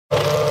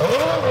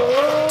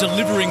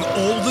Delivering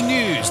all the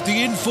news,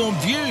 the informed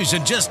views,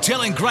 and just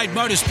telling great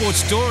motorsport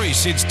stories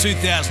since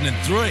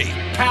 2003.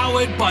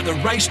 Powered by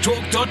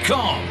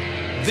theracetalk.com.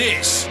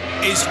 This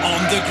is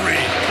On the Grid.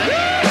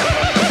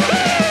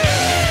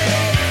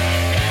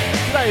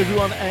 G'day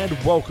everyone and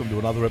welcome to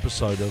another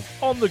episode of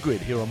On the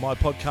Grid here on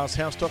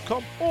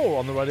mypodcasthouse.com or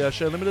on the Radio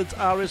Show Limited's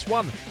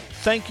RS1.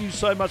 Thank you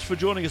so much for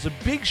joining us. A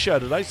big show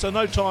today, so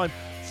no time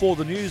for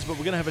the news, but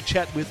we're going to have a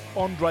chat with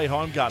Andre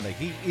Heimgartner.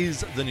 He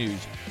is the news.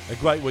 A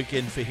great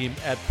weekend for him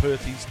at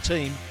Perth. His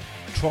team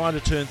trying to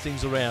turn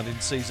things around in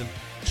season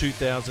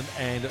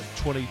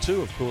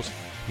 2022. Of course,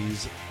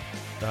 his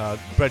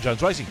Brad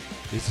Jones Racing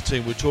is the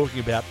team we're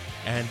talking about,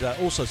 and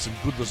also some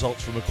good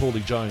results from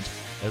Macaulay Jones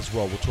as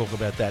well. We'll talk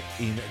about that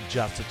in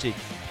just a tick.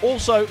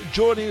 Also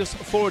joining us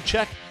for a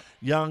chat,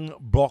 young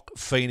BROC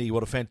Feeney.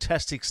 What a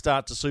fantastic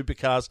start to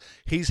Supercars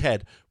he's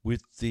had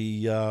with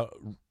the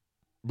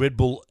Red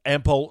Bull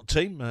Ampol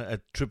team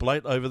at Triple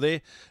Eight over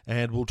there,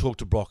 and we'll talk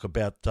to BROC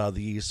about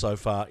the year so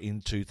far in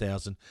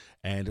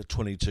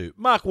 2022.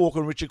 Mark Walker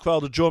and Richard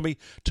Quayle to join me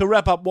to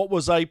wrap up what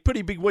was a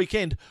pretty big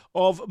weekend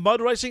of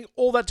motor racing.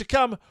 All that to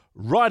come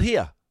right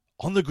here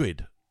on The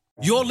Grid.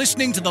 You're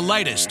listening to the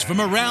latest from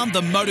around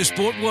the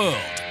motorsport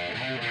world.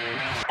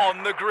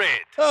 On the Grid.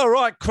 All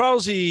right,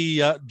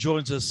 Kralsey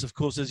joins us, of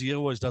course, as he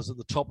always does at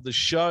the top of the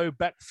show,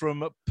 back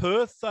from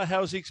Perth.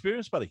 How's the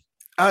experience, buddy?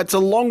 It's a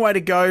long way to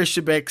go,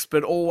 Shebex,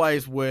 but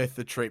always worth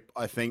the trip,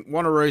 I think.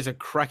 Wanneroo's a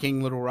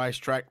cracking little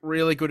racetrack,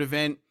 really good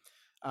event.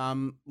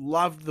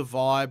 Loved the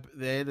vibe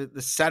there.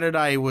 The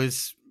Saturday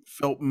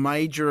felt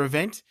major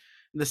event.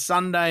 The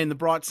Sunday and the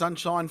bright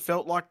sunshine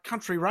felt like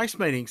country race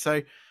meeting.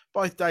 So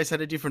both days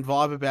had a different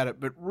vibe about it,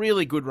 but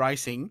really good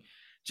racing.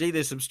 Gee,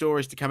 there's some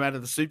stories to come out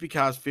of the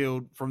Supercars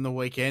field from the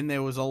weekend.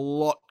 There was a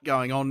lot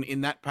going on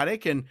in that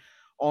paddock and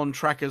on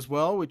track as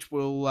well, which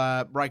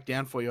we'll break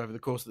down for you over the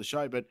course of the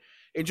show. But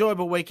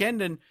enjoyable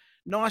weekend and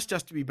nice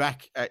just to be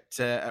back at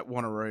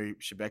Wanneroo,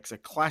 Shebex. A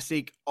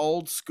classic,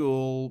 old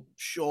school,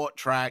 short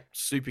track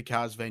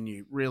Supercars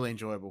venue. Really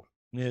enjoyable.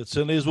 Yeah, it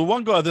certainly is. Well,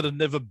 one guy that had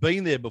never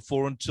been there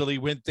before until he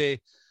went there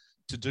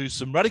to do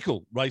some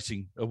radical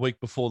racing a week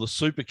before the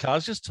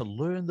Supercars, just to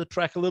learn the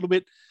track a little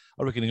bit.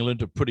 I reckon he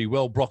learned it pretty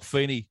well. BROC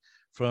Feeney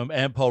from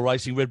Ampol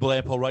Racing, Red Bull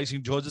Ampol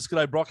Racing, joins us.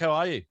 G'day, BROC. How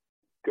are you?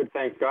 Good,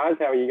 thanks, guys.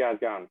 How are you guys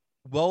going?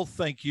 Well,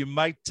 thank you,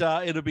 mate.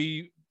 It'll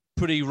be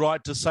pretty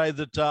right to say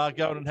that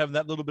going and having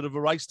that little bit of a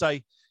race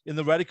day in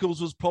the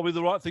radicals was probably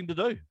the right thing to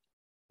do.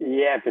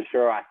 Yeah, for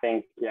sure. I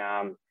think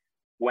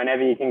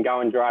whenever you can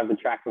go and drive the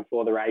track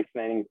before the race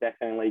meeting is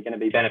definitely going to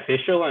be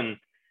beneficial. And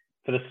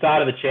for the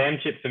start of the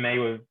championship for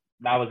me,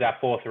 that was our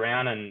fourth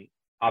round, and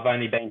I've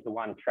only been to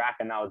one track,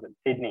 and that was at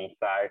Sydney.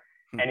 So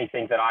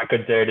anything that I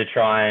could do to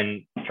try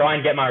and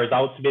get my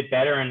results a bit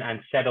better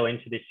and settle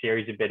into this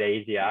series a bit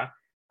easier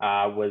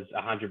was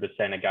 100%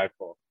 a go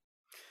for.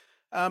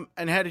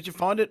 And how did you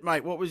find it,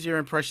 mate? What was your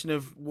impression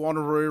of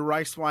Wanneroo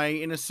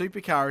Raceway in a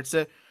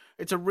supercar?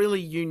 It's a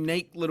really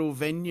unique little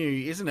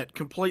venue, isn't it?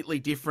 Completely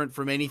different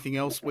from anything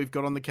else we've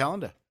got on the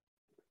calendar.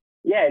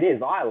 Yeah, it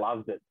is. I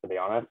loved it, to be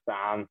honest.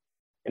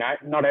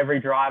 Not every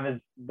driver's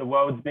the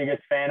world's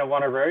biggest fan of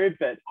Wanneroo,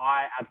 but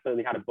I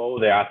absolutely had a ball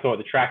there. I thought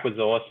the track was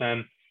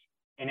awesome.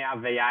 In our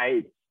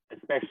V8,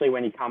 especially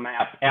when you come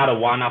out of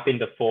one up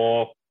into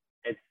four,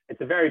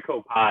 it's a very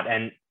cool part.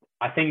 And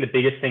I think the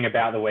biggest thing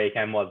about the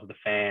weekend was the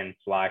fans.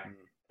 Like,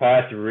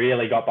 Perth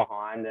really got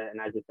behind it. And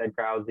as you said,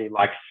 Kralsey,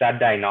 like,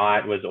 Saturday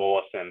night was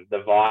awesome. The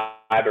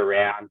vibe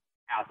around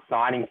our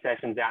signing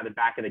sessions out the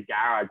back of the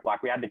garage,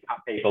 like, we had to cut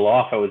people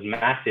off. It was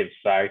massive.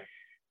 So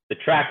the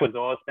track was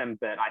awesome,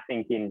 but I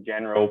think in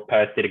general,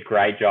 Perth did a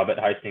great job at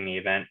hosting the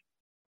event.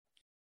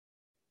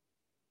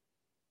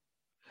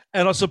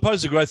 And I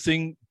suppose the great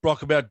thing,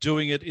 BROC, about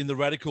doing it in the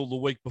Radical the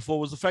week before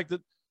was the fact that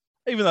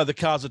even though the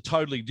cars are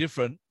totally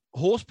different,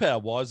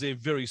 horsepower-wise, they're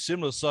very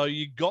similar. So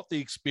you got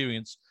the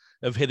experience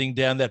of heading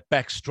down that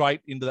back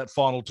straight into that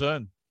final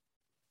turn.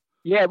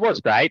 Yeah, it was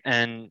great.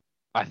 And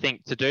I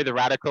think to do the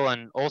Radical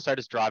and also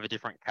just drive a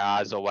different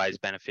car is always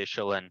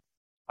beneficial. And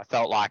I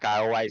felt like I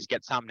always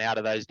get something out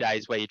of those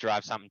days where you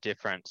drive something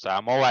different. So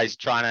I'm always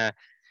trying to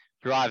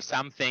drive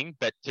something,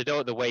 but to do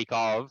it the week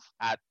of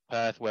at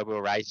Perth where we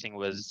were racing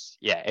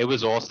it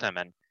was awesome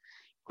and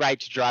great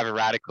to drive a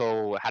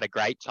Radical. Had a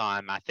great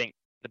time. I think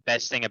the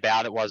best thing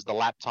about it was the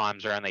lap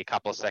times are only a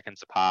couple of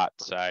seconds apart.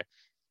 So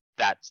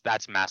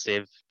that's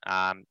massive.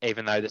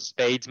 Even though the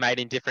speed's made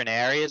in different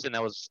areas and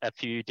there was a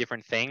few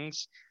different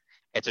things,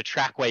 it's a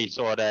track where you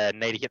sort of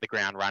need to hit the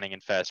ground running in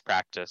first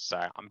practice. So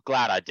I'm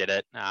glad I did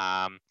it.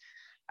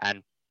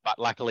 But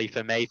luckily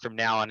for me, from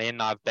now on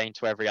in, I've been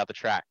to every other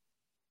track.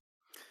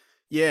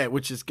 Yeah,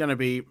 which is going to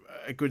be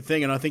a good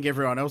thing. And I think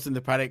everyone else in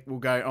the paddock will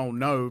go, oh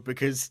no,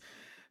 because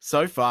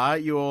so far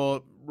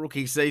your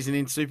rookie season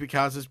in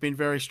Supercars has been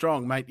very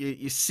strong, mate.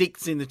 You're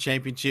sixth in the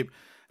championship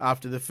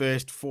after the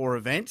first four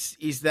events.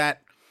 Is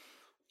that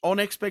on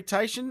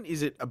expectation?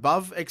 Is it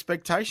above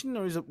expectation?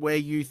 Or is it where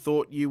you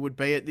thought you would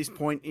be at this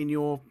point in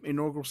your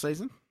inaugural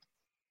season?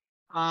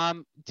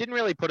 Didn't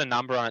really put a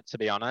number on it, to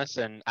be honest.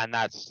 And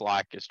that's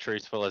like as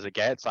truthful as it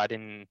gets. I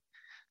didn't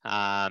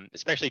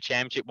especially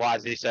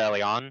championship-wise this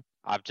early on.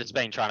 I've just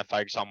been trying to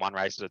focus on one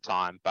race at a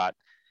time, but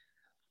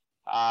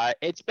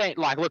it's been,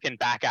 like, looking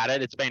back at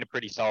it, it's been a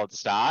pretty solid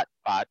start.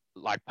 But,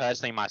 like,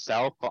 personally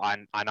myself,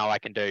 I know I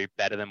can do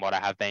better than what I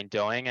have been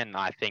doing, and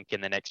I think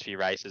in the next few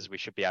races we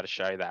should be able to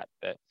show that.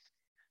 But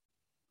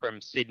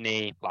from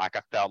Sydney, like,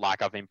 I felt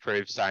like I've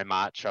improved so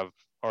much. I've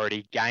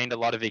already gained a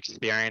lot of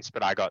experience,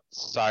 but I got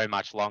so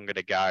much longer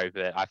to go.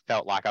 But I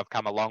felt like I've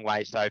come a long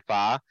way so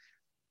far.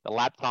 The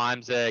lap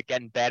times are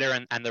getting better,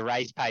 and the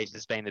race pace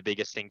has been the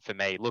biggest thing for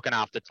me. Looking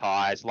after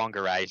tyres,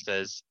 longer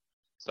races.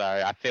 So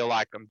I feel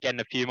like I'm getting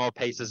a few more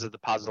pieces of the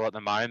puzzle at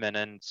the moment,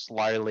 and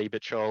slowly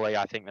but surely,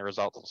 I think the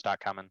results will start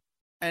coming.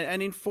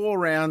 And in 4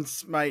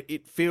 rounds, mate,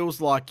 it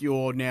feels like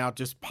you're now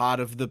just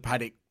part of the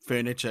paddock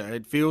furniture.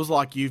 It feels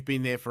like you've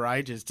been there for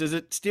ages. Does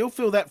it still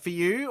feel that for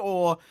you,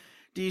 or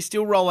do you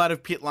still roll out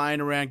of pit lane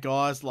around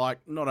guys like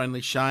not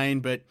only Shane,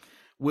 but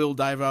Will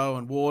Davo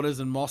and Waters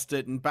and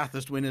Mostert and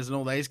Bathurst winners and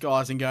all these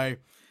guys and go,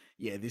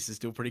 yeah, this is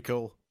still pretty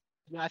cool?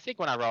 I think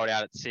when I rolled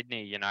out at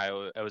Sydney,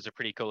 it was a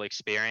pretty cool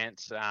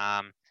experience.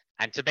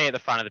 And to be at the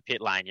front of the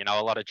pit lane,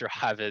 a lot of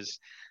drivers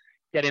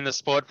get in the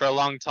sport for a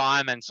long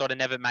time and sort of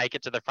never make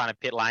it to the front of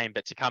pit lane.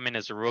 But to come in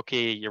as a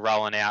rookie, you're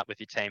rolling out with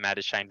your teammate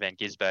as Shane Van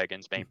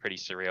Gisbergen's been pretty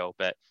surreal.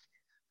 But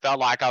felt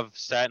like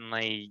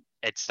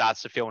it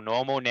starts to feel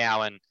normal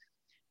now. And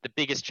the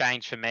biggest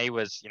change for me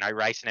was,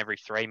 racing every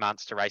 3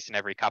 months to racing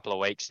every couple of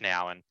weeks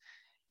now. And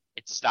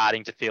it's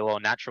starting to feel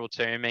all natural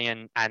to me,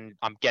 and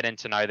I'm getting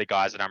to know the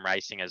guys that I'm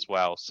racing as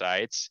well. So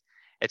it's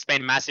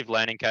been a massive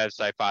learning curve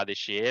so far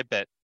this year,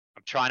 but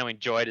I'm trying to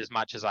enjoy it as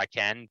much as I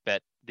can.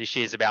 But this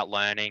year's about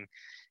learning,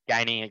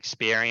 gaining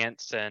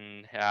experience,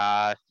 and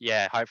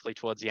hopefully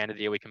towards the end of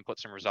the year we can put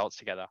some results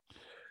together.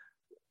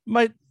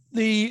 Mate,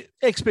 the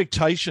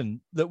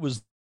expectation that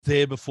was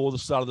there before the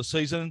start of the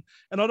season,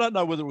 and I don't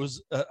know whether it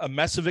was a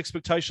massive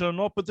expectation or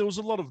not, but there was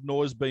a lot of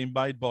noise being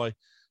made by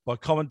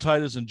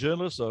commentators and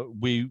journalists.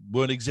 We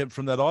weren't exempt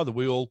from that either.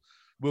 We all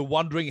were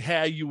wondering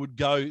how you would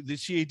go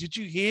this year. Did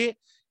you hear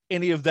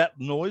any of that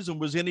noise, and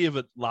was any of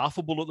it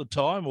laughable at the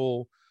time,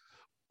 or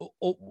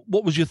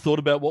what was your thought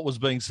about what was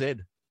being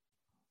said?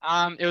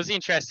 It was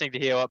interesting to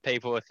hear what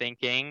people were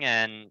thinking,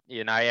 and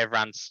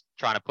everyone's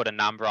trying to put a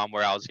number on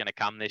where I was going to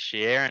come this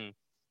year. And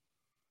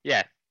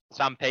yeah,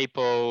 some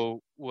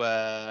people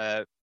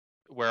were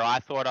where I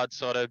thought I'd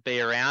sort of be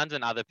around,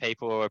 and other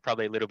people were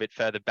probably a little bit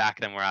further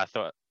back than where I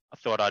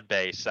thought I'd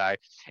be. So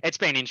it's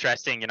been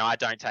interesting. I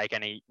don't take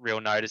any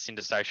real notice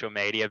into social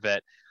media,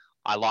 but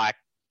I like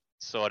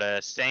sort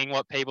of seeing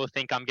what people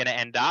think I'm going to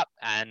end up,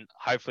 and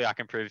hopefully I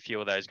can prove a few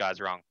of those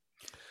guys wrong.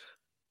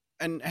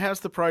 And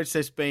how's the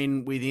process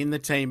been within the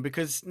team?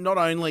 Because not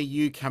only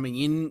you coming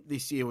in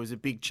this year was a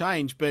big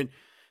change, but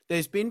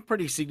there's been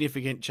pretty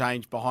significant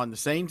change behind the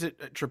scenes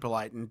at Triple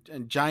Eight,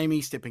 and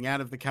Jamie stepping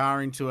out of the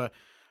car into a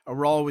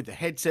role with the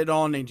headset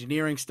on,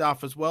 engineering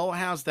stuff as well.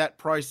 How's that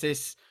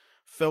process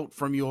felt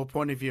from your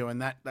point of view,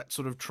 and that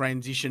sort of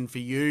transition for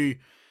you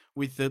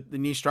with the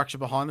new structure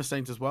behind the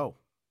scenes as well?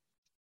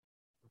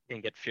 I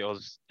think it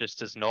feels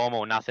just as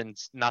normal.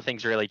 Nothing's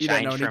really You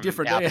changed don't know any from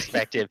different, our do you?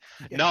 perspective.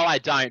 Yeah. No, I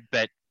don't.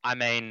 But I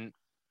mean,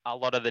 a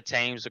lot of the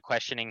teams were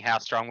questioning how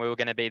strong we were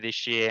going to be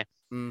this year.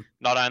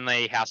 Not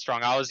only how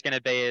strong I was going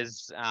to be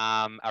as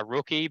a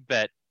rookie,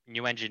 but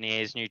new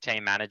engineers, new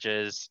team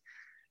managers.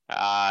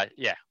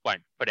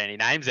 Won't put any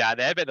names out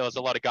there, but there was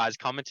a lot of guys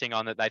commenting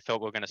on that they thought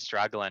we were going to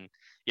struggle. And,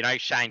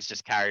 Shane's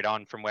just carried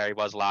on from where he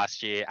was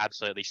last year,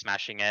 absolutely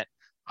smashing it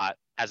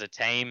as a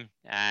team.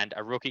 And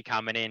a rookie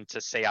coming in to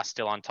see us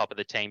still on top of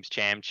the team's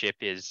championship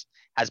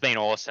has been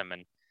awesome.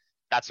 And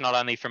that's not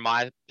only from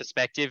my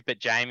perspective, but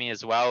Jamie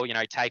as well,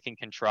 taking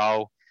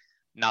control.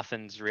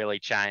 Nothing's really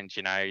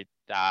changed,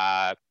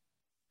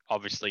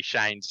 obviously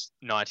Shane's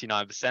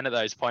 99% of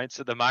those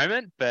points at the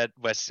moment, but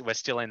we're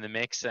still in the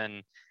mix.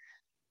 And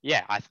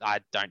yeah, I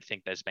don't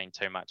think there's been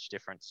too much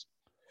difference.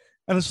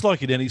 And it's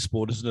like in any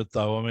sport, isn't it,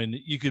 though? I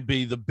mean, you could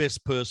be the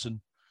best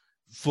person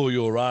for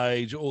your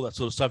age, all that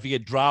sort of stuff. You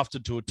get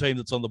drafted to a team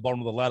that's on the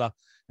bottom of the ladder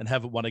and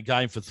haven't won a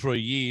game for 3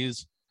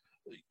 years,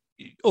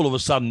 all of a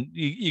sudden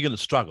you're going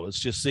to struggle. It's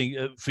just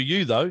seeing for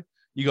you, though,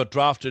 you got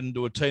drafted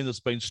into a team that's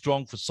been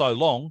strong for so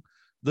long,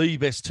 the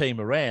best team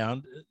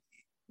around.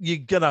 You're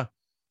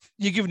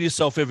giving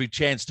yourself every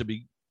chance to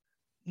be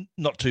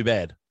not too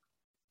bad.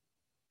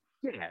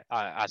 Yeah,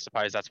 I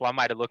suppose that's one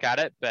way to look at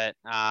it. But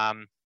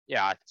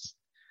I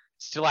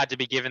still had to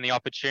be given the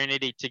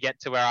opportunity to get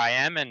to where I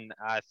am. And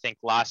I think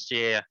last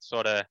year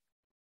sort of,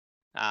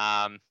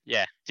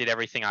 did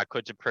everything I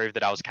could to prove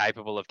that I was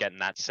capable of getting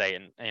that seat.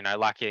 And,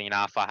 lucky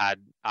enough, I had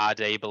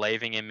RD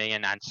believing in me,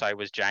 and so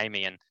was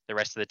Jamie and the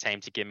rest of the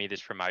team to give me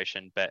this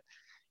promotion. But,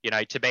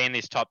 to be in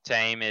this top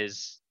team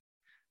is,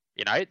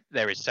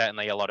 there is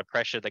certainly a lot of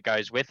pressure that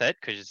goes with it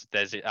because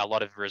there's a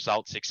lot of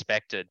results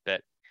expected.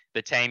 But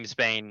the team's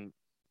been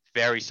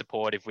very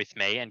supportive with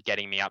me and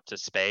getting me up to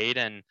speed.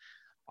 And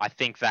I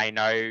think they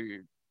know,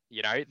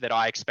 that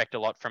I expect a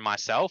lot from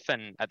myself.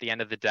 And at the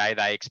end of the day,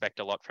 they expect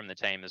a lot from the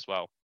team as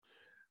well.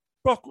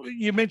 Brock,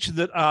 you mentioned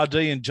that RD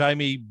and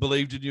Jamie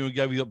believed in you and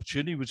gave you the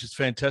opportunity, which is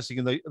fantastic,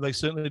 and they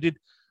certainly did.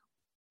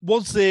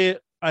 Was there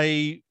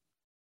a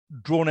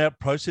drawn-out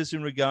process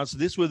in regards to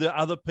this? Were there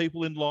other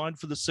people in line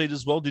for the seat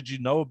as well? Did you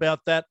know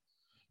about that?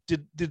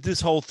 Did this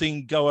whole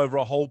thing go over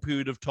a whole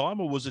period of time,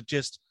 or was it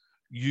just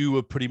you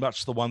were pretty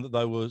much the one that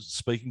they were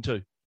speaking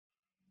to?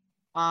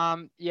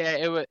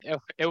 Yeah,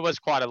 it was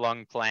quite a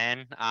long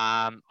plan.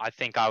 I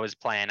think I was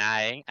plan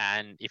A,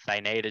 and if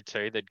they needed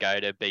to, they'd go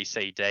to B,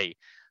 C, D.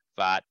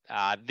 But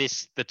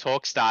the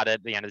talk started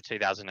at the end of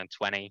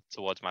 2020,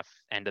 towards my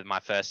end of my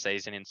first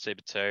season in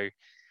Super 2.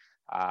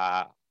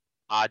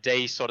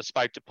 RD sort of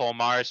spoke to Paul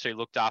Morris, who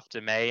looked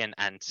after me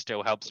and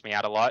still helps me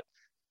out a lot,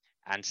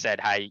 and said,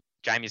 "Hey,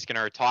 Jamie's going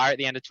to retire at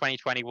the end of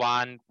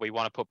 2021. We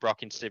want to put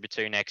Brock in Super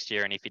 2 next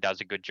year, and if he does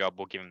a good job,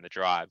 we'll give him the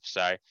drive."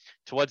 So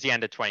towards the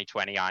end of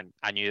 2020,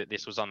 I knew that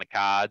this was on the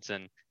cards,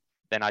 and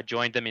then I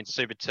joined them in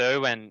Super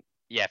 2. And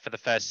yeah, for the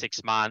first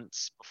 6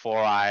 months before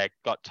I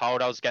got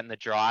told I was getting the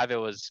drive, it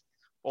was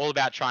all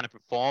about trying to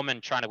perform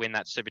and trying to win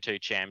that Super 2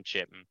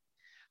 championship. And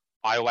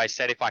I always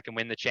said if I can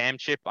win the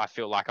championship, I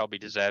feel like I'll be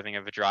deserving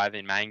of a drive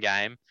in main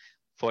game.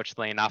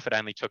 Fortunately enough, it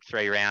only took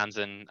 3 rounds,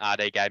 and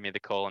RD gave me the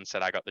call and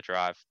said I got the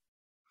drive.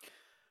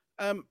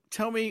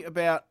 Tell me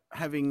about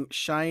having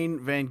Shane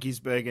Van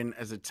Gisbergen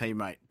as a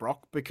teammate,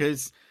 Brock,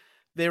 because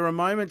there are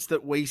moments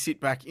that we sit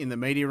back in the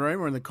media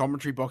room or in the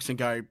commentary box and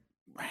go,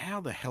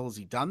 how the hell has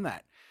he done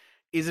that?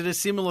 Is it a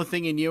similar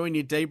thing in you and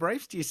your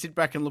debriefs? Do you sit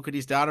back and look at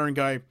his data and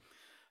go,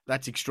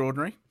 that's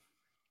extraordinary?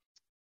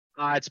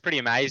 It's pretty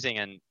amazing,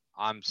 and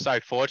I'm so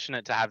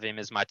fortunate to have him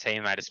as my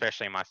teammate,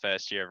 especially in my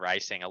first year of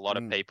racing. A lot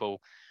of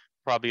people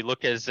probably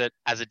look at it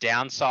as a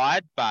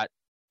downside, but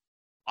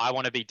I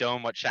want to be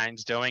doing what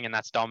Shane's doing, and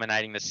that's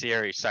dominating the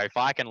series. So if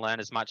I can learn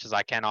as much as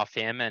I can off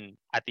him, and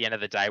at the end of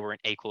the day, we're in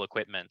equal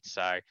equipment.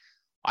 So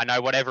I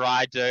know whatever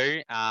I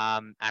do,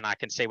 and I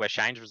can see where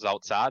Shane's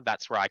results are,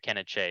 that's where I can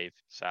achieve.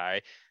 So,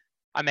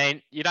 I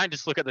mean, you don't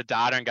just look at the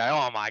data and go,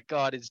 oh my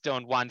God, it's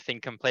doing one thing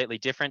completely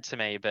different to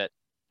me. But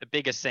the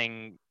biggest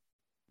thing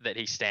that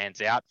he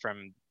stands out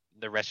from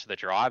the rest of the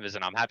drivers,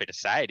 and I'm happy to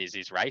say it, is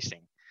his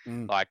racing.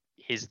 Like,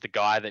 he's the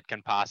guy that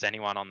can pass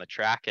anyone on the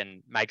track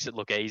and makes it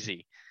look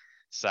easy.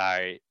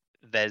 So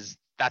that's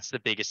the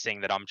biggest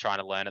thing that I'm trying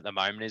to learn at the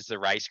moment, is the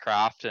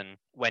racecraft, and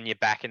when you're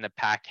back in the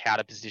pack, how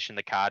to position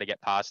the car to get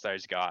past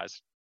those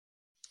guys.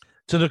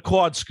 It's an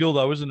acquired skill,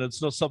 though, isn't it?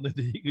 It's not something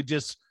that you could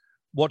just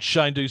watch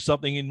Shane do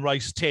something in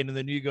race 10 and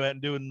then you go out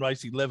and do it in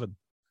race 11.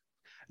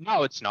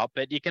 No, it's not,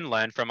 but you can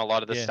learn from a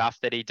lot of the stuff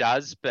that he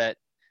does. But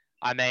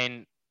I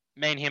mean,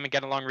 me and him are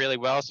getting along really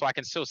well, so I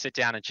can still sit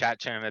down and chat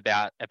to him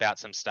about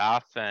some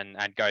stuff and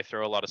go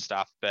through a lot of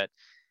stuff. But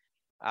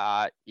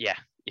yeah,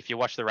 if you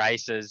watch the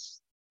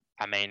races,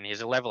 I mean,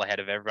 he's a level ahead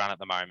of everyone at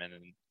the moment,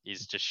 and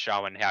he's just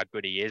showing how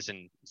good he is.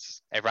 And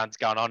everyone's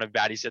going on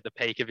about he's at the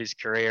peak of his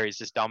career. He's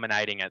just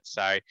dominating it.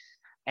 So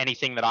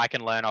anything that I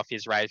can learn off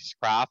his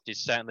racecraft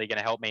is certainly going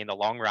to help me in the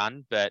long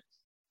run. But,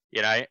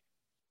 you know,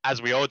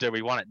 as we all do,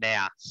 we want it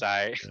now. So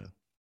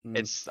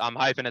I'm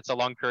hoping it's a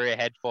long career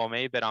ahead for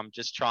me, but I'm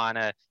just trying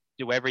to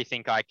do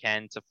everything I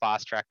can to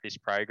fast track this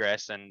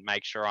progress and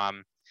make sure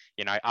I'm,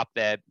 you know, up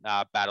there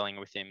battling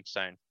with him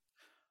soon.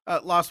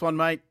 Last one,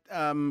 mate.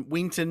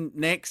 Winton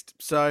next.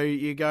 So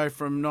you go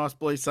from nice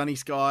blue sunny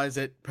skies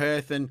at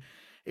Perth, and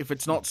if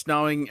it's not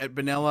snowing at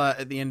Benalla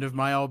at the end of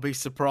May, I'll be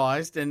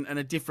surprised, and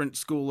a different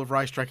school of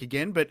racetrack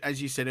again. But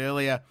as you said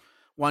earlier,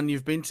 one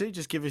you've been to,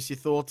 just give us your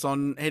thoughts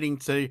on heading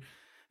to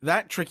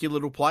that tricky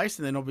little place.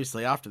 And then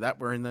obviously after that,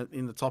 we're in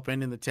the top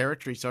end in the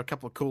territory. So a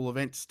couple of cool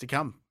events to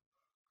come.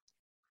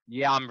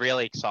 Yeah, I'm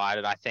really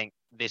excited. I think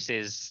this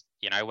is,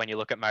 you know, when you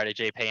look at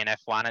MotoGP and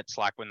F1, it's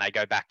like when they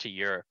go back to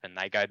Europe and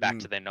they go back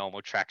to their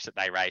normal tracks that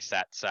they race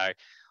at. So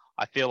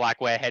I feel like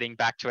we're heading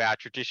back to our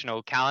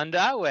traditional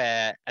calendar,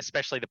 where,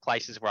 especially the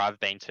places where I've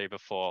been to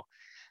before.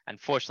 And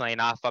fortunately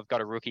enough, I've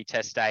got a rookie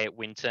test day at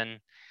Winton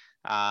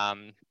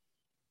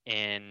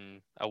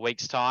in a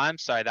week's time.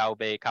 So that will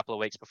be a couple of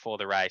weeks before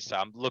the race. So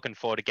I'm looking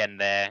forward to getting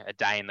there. A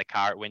day in the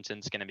car at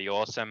Winton's going to be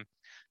awesome,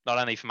 not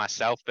only for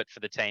myself, but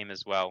for the team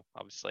as well.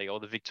 Obviously, all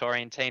the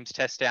Victorian teams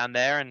test down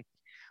there, and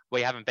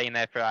we haven't been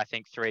there for, I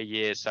think, 3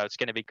 years. So it's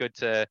going to be good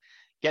to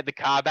get the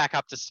car back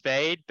up to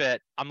speed, but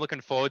I'm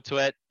looking forward to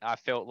it. I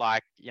felt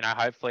like, you know,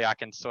 hopefully I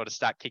can sort of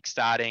start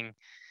kickstarting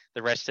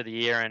the rest of the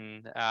year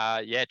and,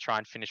 try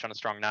and finish on a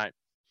strong note.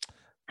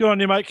 Good on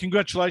you, mate.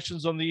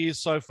 Congratulations on the year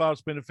so far.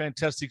 It's been a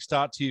fantastic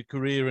start to your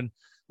career, and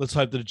let's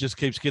hope that it just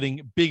keeps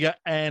getting bigger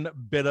and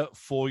better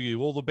for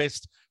you. All the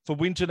best for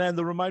Winton and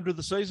the remainder of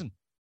the season.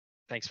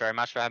 Thanks very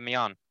much for having me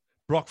on.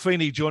 BROC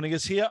Feeney joining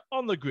us here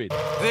on The Grid.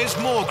 There's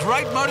more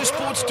great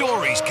motorsport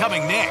stories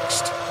coming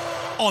next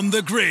on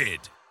The Grid.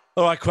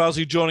 All right, Krause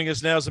joining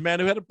us now as a man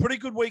who had a pretty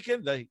good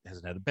weekend. He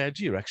hasn't had a bad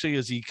year, actually,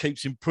 as he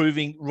keeps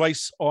improving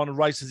race on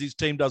race, as his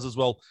team does as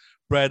well.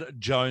 Brad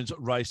Jones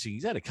Racing.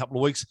 He's had a couple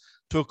of weeks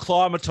to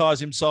acclimatise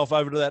himself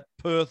over to that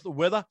Perth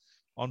weather.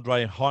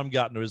 Andre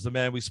Heimgartner is the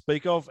man we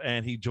speak of,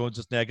 and he joins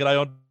us now. G'day,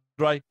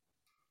 Andre.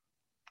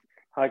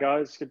 Hi,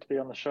 guys. Good to be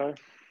on the show.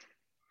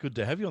 Good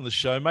to have you on the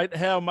show, mate.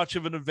 How much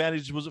of an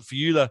advantage was it for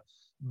you to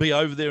be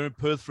over there in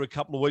Perth for a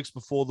couple of weeks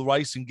before the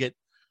race and get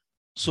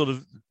sort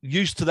of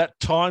used to that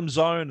time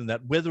zone and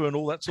that weather and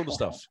all that sort of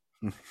stuff?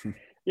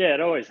 Yeah, it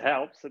always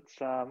helps. It's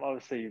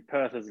obviously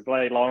Perth is a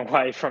very long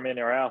way from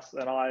anywhere else,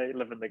 and I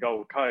live in the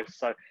Gold Coast,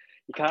 so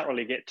you can't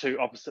really get two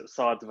opposite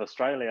sides of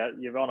Australia.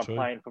 You're on a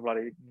plane for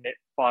bloody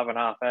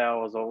 5.5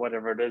 hours or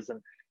whatever it is, and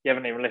you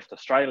haven't even left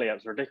Australia.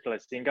 It's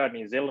ridiculous. You can go to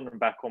New Zealand and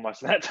back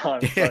almost in that time.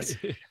 Yes.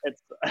 So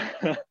it's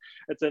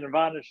it's an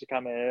advantage to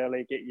come here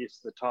early, get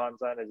used to the time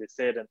zone, as you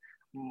said. And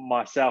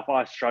myself,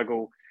 I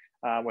struggle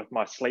with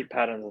my sleep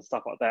patterns and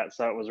stuff like that.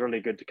 So it was really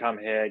good to come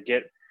here,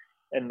 get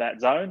in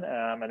that zone.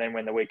 And then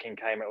when the weekend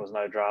came, it was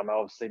no drama.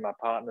 Obviously, my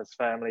partner's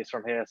family's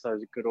from here, so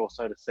it's good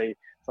also to see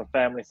some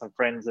family, some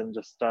friends, and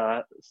just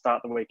start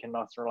the weekend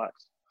nice and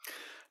relaxed.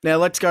 Now,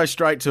 let's go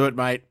straight to it,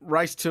 mate.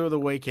 Race 2 of the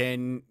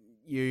weekend,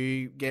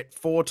 you get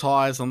 4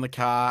 tyres on the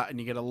car and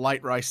you get a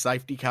late race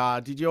safety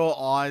car. Did your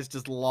eyes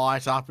just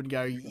light up and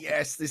go,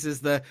 yes, this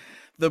is the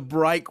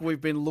break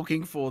we've been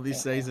looking for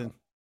this season?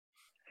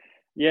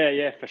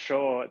 Yeah, for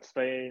sure. It's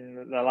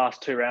been the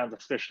last 2 rounds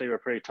especially were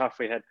pretty tough.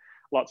 We had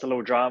lots of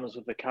little dramas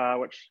with the car,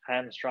 which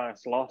hamstrung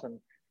us a lot. And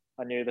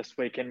I knew this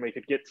weekend we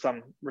could get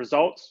some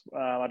results.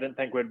 I didn't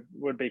think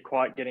we'd be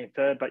quite getting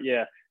third, but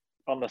yeah,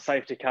 on the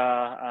safety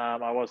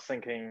car, I was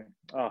thinking,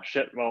 oh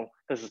shit, well,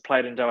 this has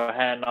played into our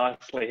hand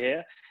nicely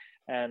here.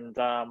 And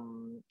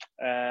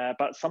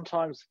but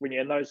sometimes when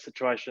you're in those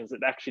situations, it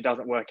actually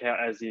doesn't work out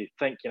as you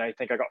think. You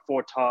think I got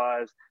 4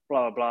 tires,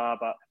 blah blah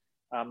blah.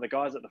 But the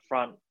guys at the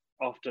front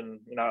often,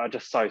 are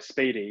just so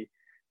speedy,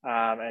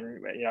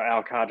 and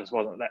our car just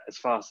wasn't that as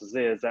fast as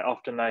theirs. That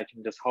often they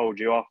can just hold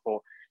you off,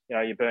 or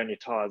you burn your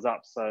tires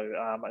up. So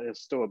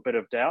there's still a bit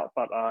of doubt,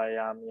 but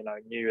I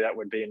knew that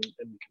would be in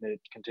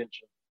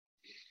contention.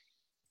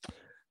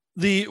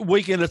 The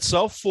weekend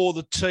itself for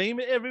the team,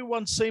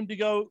 everyone seemed to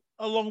go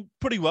along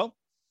pretty well.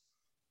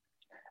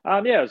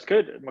 Yeah, it was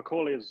good.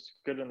 Macaulay is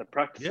good in the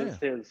practices.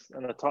 He was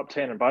in the top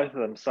 10 in both of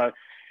them. So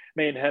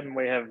me and him,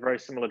 we have very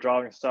similar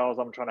driving styles.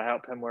 I'm trying to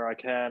help him where I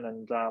can.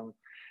 And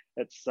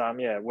it's,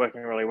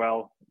 working really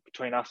well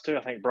between us two.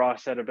 I think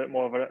Bryce had a bit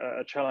more of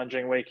a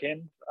challenging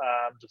weekend,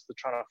 just to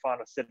trying to find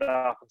a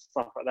setup and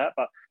stuff like that.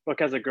 But look,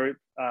 as a group,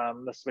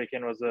 this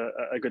weekend was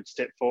a good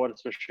step forward,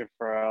 especially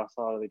for our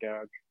side of the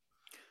garage.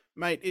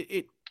 Mate,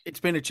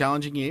 it's been a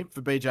challenging year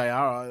for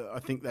BJR. I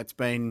think that's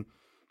been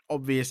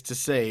obvious to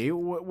see.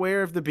 Where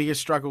have the biggest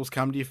struggles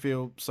come, do you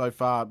feel, so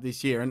far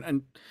this year?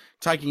 And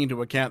taking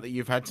into account that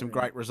you've had some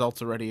great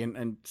results already,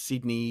 and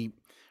Sydney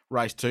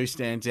race 2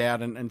 stands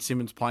out, and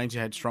Simmons Plains,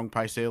 you had strong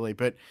pace early,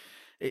 but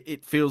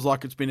it feels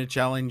like it's been a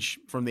challenge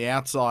from the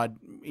outside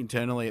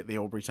internally at the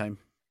Albury team.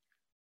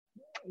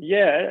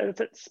 Yeah,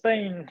 it's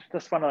been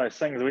just one of those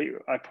things.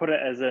 I put it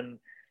as in,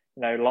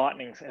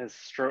 lightning has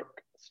struck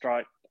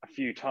a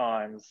few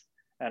times,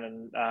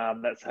 and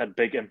that's had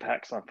big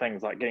impacts on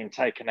things like getting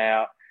taken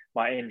out,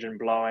 my engine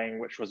blowing,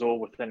 which was all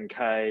within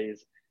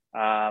Ks,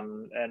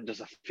 and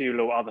just a few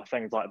little other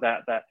things like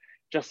that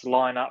just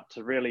line up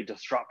to really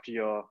disrupt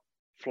your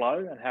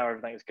flow and how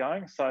everything's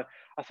going. So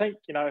I think,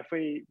 if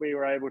we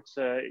were able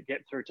to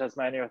get through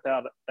Tasmania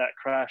without that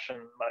crash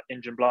and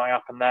engine blowing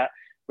up and that,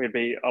 we'd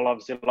be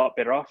obviously a lot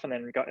better off. And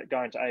then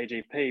going to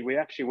AGP, we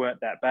actually weren't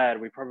that bad.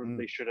 We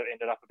probably should have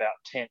ended up about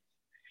 10th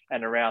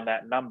and around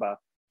that number.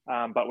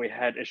 But we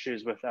had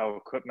issues with our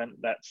equipment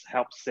that's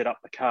helped set up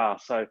the car.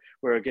 So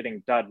we were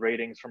getting dud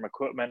readings from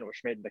equipment,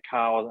 which meant the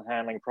car wasn't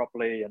handling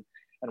properly.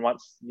 And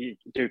once you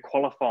do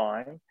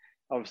qualifying,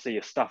 obviously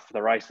you're stuffed for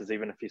the races,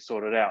 even if you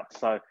sort it out.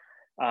 So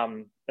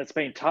it's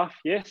been tough,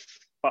 yes,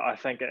 but I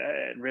think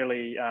it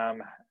really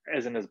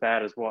isn't as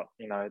bad as what,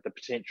 the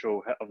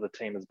potential of the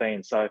team has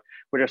been. So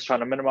we're just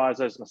trying to minimize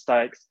those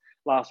mistakes.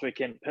 Last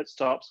weekend, pit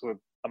stops were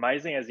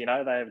amazing. As you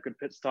know, they have good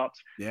pit stops.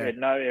 Yeah. We had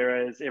no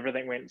errors.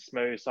 Everything went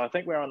smooth. So I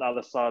think we're on the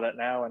other side of that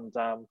now. And,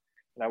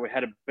 we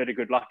had a bit of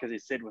good luck, as you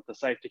said, with the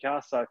safety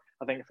car. So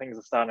I think things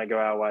are starting to go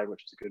our way,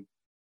 which is good.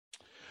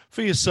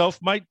 For yourself,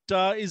 mate,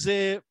 is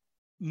there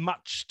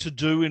much to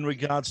do in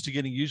regards to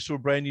getting used to a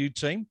brand new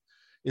team?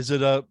 Is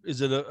it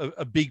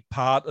a big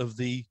part of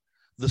the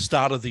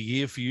start of the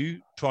year for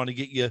you, trying to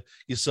get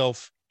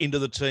yourself into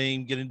the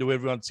team, get into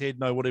everyone's head,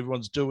 know what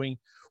everyone's doing,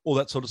 all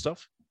that sort of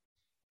stuff?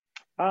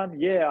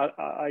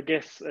 I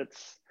guess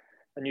it's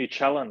a new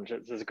challenge.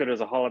 It's as good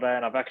as a holiday,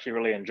 and I've actually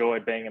really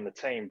enjoyed being in the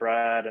team.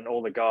 Brad and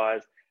all the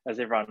guys, as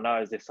everyone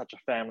knows, they're such a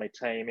family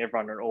team.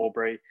 Everyone in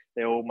Albury,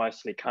 they're all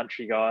mostly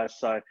country guys,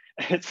 so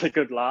it's a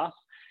good laugh.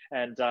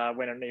 And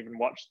went and even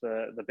watched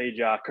the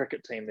BGR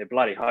cricket team. They're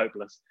bloody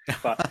hopeless,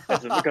 but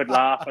it's a good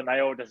laugh, and they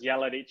all just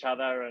yell at each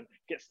other and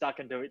get stuck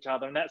into each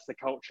other, and that's the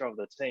culture of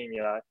the team,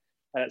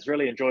 And it's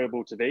really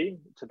enjoyable to be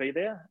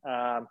there.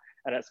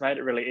 And it's made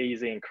it really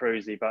easy and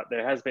cruisy, but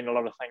there has been a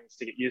lot of things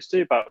to get used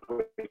to. But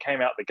we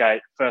came out the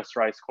gate, first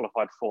race,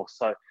 qualified 4th.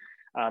 So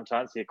to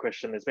answer your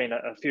question, there's been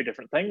a few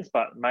different things,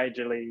 but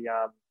majorly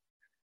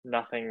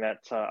nothing that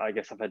I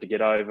guess I've had to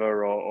get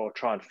over or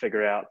try and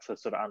figure out to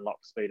sort of unlock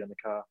speed in the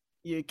car.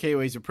 You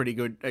Kiwis are pretty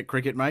good at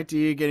cricket, mate. Do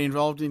you get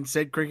involved in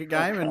said cricket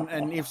game?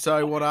 And if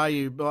so, what are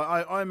you?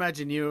 I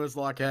imagine you as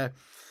like a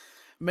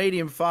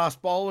medium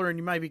fast bowler, and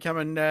you maybe come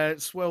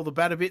and swell the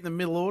bat a bit in the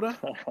middle order.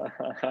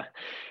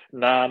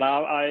 No.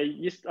 I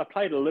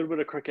played a little bit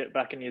of cricket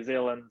back in New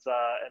Zealand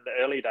in the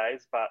early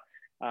days, but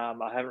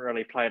I haven't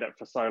really played it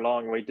for so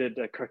long. We did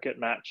a cricket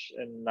match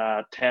in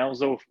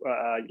Townsville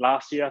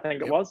last year, I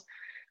think it was,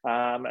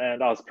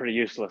 and I was pretty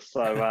useless.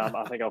 So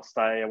I think I'll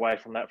stay away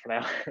from that for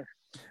now.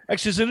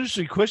 Actually, it's an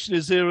interesting question.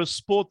 Is there a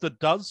sport that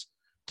does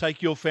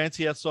take your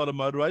fancy outside of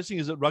motor racing?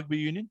 Is it rugby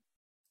union?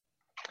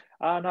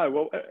 No.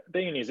 Well,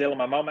 being in New Zealand,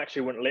 my mum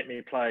actually wouldn't let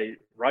me play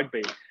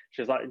rugby.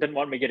 She was like, didn't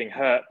want me getting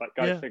hurt, but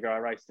go figure, I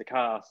raced a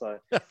car. So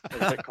it's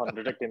a bit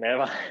contradicting there.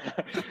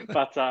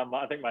 But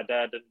I think my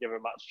dad didn't give her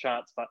much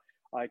chance, but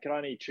I could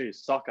only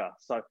choose soccer.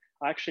 So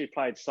I actually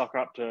played soccer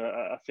up to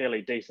a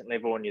fairly decent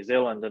level in New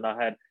Zealand, and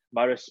I had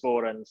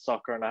motorsport and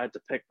soccer, and I had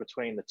to pick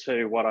between the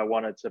two what I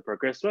wanted to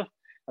progress with.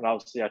 And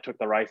obviously I took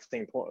the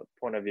racing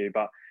point of view,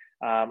 but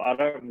I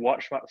don't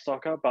watch much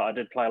soccer, but I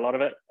did play a lot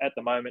of it. At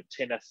the moment,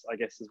 tennis, I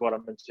guess, is what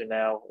I'm into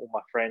now. All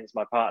my friends,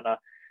 my partner,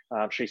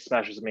 she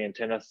smashes me in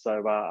tennis.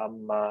 So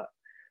I'm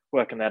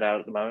working that out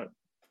at the moment.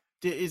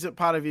 Is it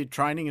part of your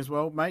training as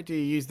well, mate? Do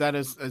you use that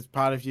as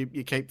part of your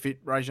keep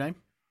fit regime?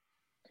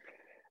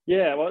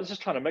 Yeah, well, I was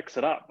just trying to mix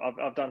it up.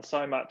 I've done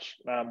so much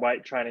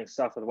weight training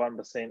stuff with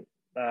 1%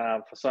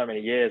 for so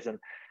many years, and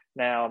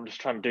now I'm just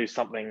trying to do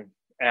something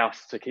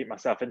else to keep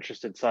myself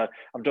interested. So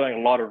I'm doing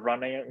a lot of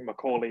running.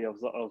 Macaulay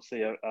is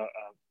obviously a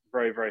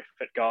very, very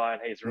fit guy,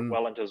 and he's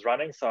well into his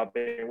running. So I've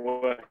been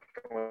working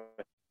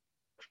with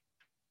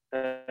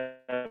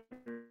him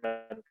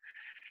and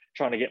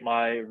trying to get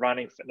my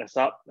running fitness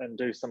up and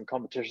do some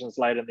competitions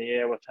later in the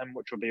year with him,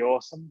 which would be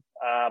awesome.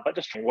 But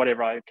just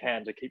whatever I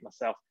can to keep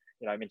myself,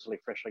 mentally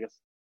fresh, I guess.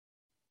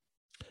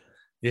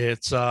 Yeah,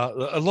 it's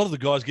a lot of the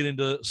guys get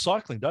into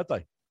cycling, don't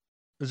they?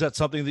 Is that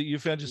something that you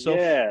found yourself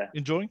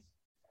enjoying?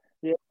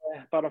 Yeah,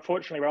 but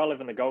unfortunately, where I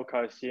live in the Gold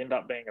Coast, you end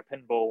up being a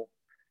pinball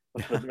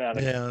with the amount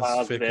of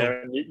cars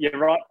there. And you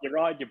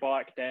ride your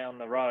bike down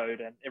the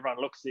road, and everyone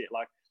looks at it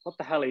like, "What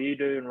the hell are you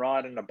doing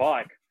riding a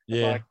bike?"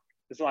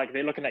 It's like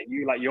they're looking at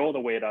you like you're the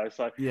weirdo.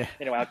 So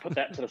anyway, I put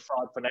that to the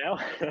side for now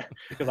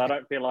because I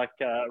don't feel like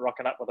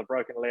rocking up with a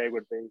broken leg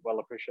would be well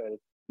appreciated.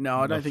 No,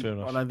 I don't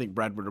think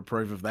Brad would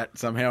approve of that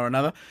somehow or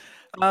another.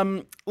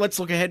 Let's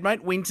look ahead,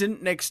 mate.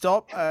 Winton, next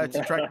stop. It's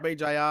a track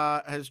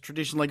BJR has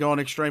traditionally gone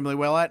extremely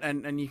well at,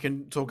 and you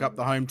can talk up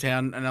the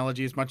hometown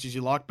analogy as much as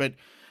you like, but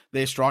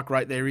their strike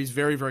rate there is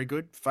very, very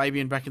good.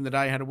 Fabian back in the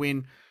day had a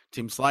win.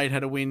 Tim Slade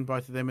had a win,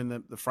 both of them in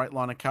the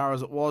Freightliner car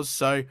as it was.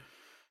 So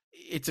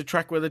it's a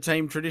track where the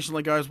team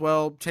traditionally goes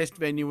well, test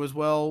venue as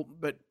well,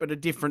 but a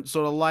different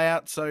sort of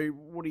layout. So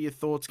what are your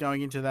thoughts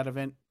going into that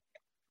event?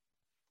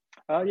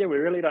 We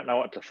really don't know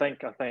what to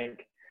think. I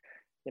think,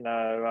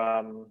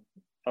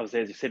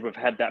 obviously, as you said, we've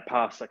had that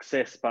past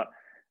success, but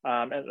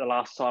at the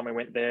last time we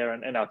went there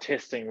and in our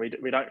testing, we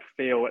don't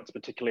feel it's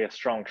particularly a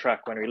strong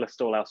track. When we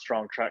list all our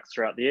strong tracks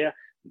throughout the year,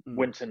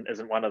 Winton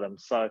isn't one of them.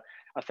 So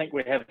I think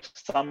we have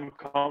some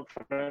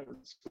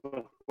confidence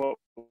with what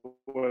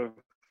we've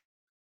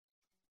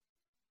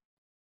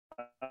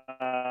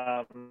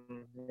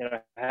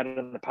had it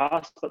in the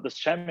past, but this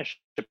championship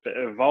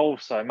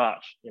evolved so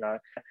much,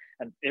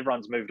 and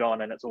everyone's moved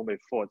on and it's all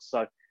moved forward.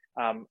 So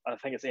I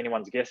think it's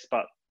anyone's guess,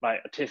 but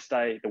mate, a test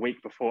day the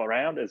week before a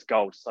round is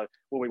gold. So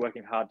we'll be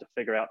working hard to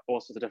figure out all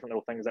sorts of different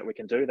little things that we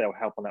can do that will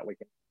help on that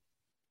weekend.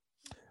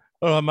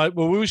 All right, mate.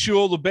 Well, we wish you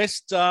all the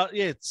best.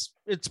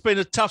 It's been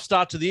a tough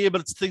start to the year,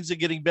 but things are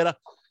getting better,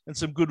 and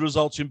some good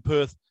results in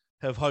Perth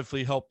have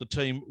hopefully helped the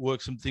team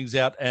work some things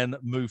out and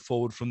move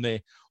forward from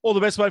there. All the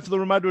best, mate, for the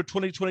remainder of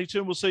 2022,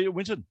 and we'll see you at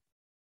Winton.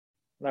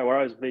 No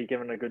worries. Be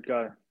given a good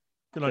go.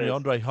 Good on you,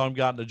 Andre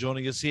Heimgartner,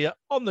 joining us here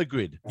on The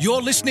Grid.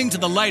 You're listening to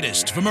the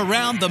latest from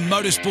around the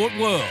motorsport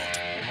world.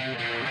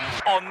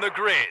 On The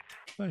Grid.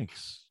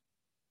 Thanks.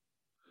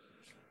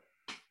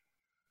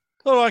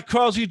 All right,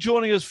 Kralsey,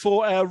 joining us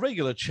for our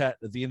regular chat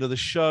at the end of the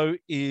show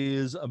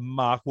is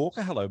Mark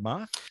Walker. Hello,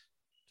 Mark.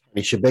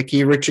 Tony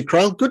Shebeki, Richard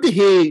Krall. Good to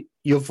hear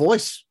your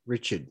voice,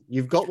 Richard.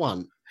 You've got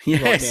one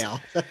right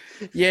now.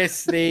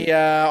 Yes,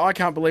 I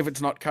can't believe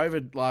it's not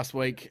COVID last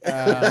week.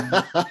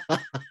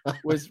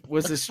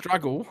 Was a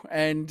struggle,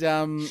 and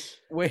there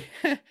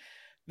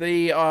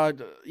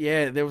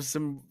was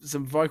some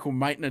vocal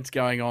maintenance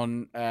going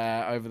on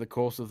over the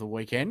course of the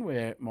weekend,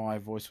 where my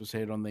voice was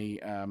heard on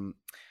the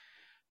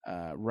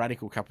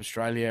Radical Cup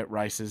Australia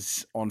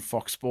races on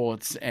Fox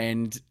Sports,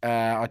 and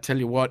I tell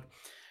you what,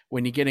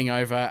 when you're getting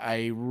over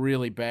a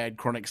really bad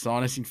chronic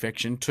sinus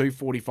infection, 2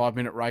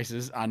 45-minute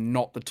races are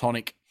not the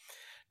tonic,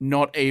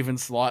 not even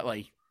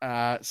slightly.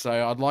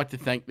 So I'd like to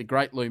thank the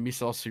great Lou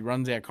Missos, who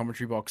runs our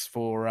commentary box,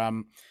 for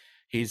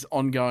his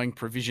ongoing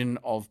provision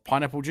of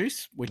pineapple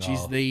juice, which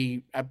is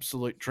the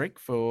absolute trick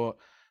for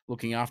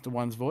looking after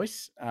one's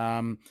voice.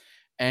 And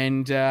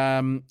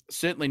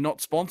certainly not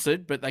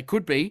sponsored, but they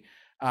could be.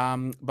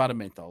 Butter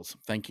menthols.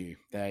 Thank you.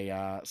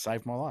 They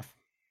saved my life.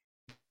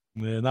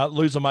 Yeah, no,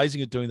 Lou's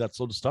amazing at doing that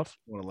sort of stuff.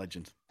 What a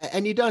legend.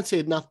 And you don't see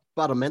enough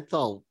butter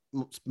menthol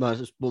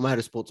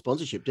motorsport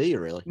sponsorship, do you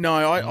really? No,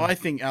 I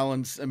think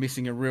Alan's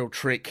missing a real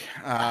trick.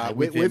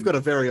 We've got a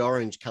very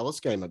orange colour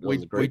scheme on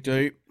the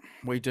group.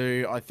 We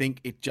do. I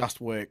think it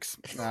just works.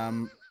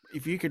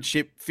 If you could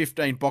ship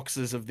 15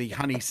 boxes of the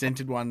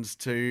honey-scented ones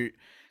to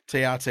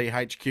TRT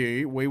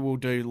HQ, we will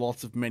do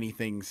lots of many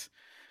things.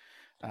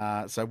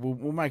 So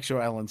we'll make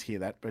sure Alan's hear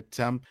that. But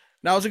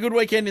no, it was a good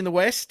weekend in the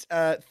West.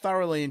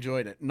 Thoroughly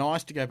enjoyed it.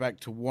 Nice to go back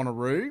to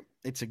Wanneroo.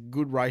 It's a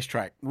good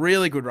racetrack,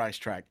 really good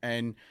racetrack.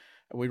 And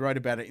we wrote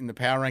about it in the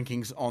power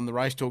rankings on the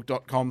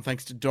racetalk.com,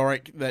 thanks to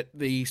Doric, that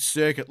the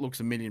circuit looks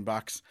 $1 million.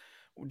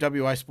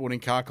 WA Sporting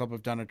Car Club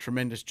have done a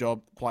tremendous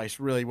job. Place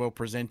really well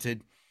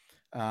presented.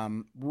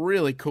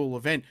 Really cool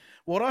event.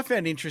 What I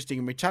found interesting,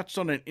 and we touched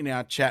on it in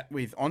our chat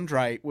with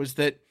Andre, was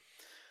that,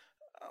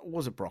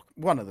 was it BROC?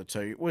 One of the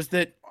two, was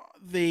that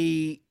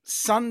the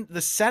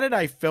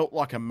Saturday felt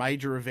like a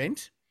major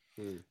event.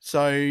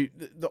 So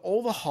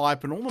all the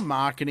hype and all the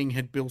marketing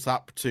had built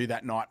up to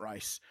that night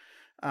race.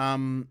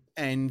 And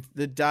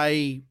the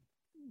day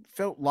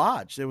felt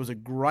large. There was a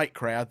great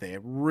crowd there,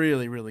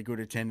 really, really good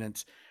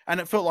attendance, and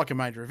it felt like a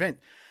major event.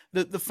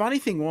 The funny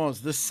thing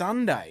was the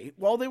Sunday,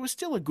 while there was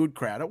still a good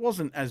crowd, it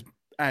wasn't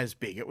as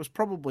big. It was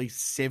probably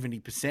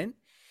 70%.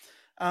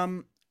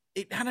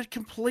 It had a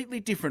completely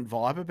different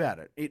vibe about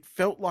it. It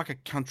felt like a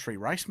country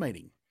race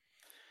meeting.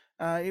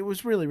 It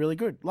was really, really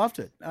good. Loved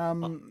it.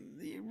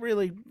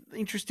 Really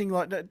interesting,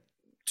 like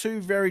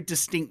two very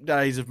distinct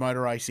days of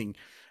motor racing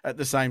at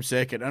the same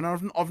circuit. And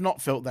I've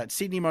not felt that.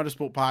 Sydney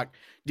Motorsport Park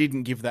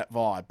didn't give that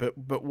vibe, but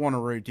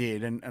Wanneroo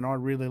did, and I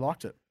really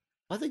liked it.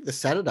 I think the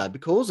Saturday,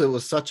 because it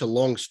was such a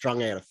long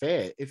strung out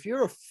affair, if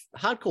you're a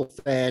hardcore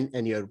fan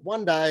and you had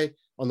one day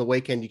on the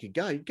weekend you'd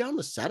go on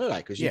the Saturday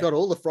because you got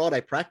all the Friday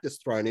practice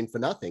thrown in for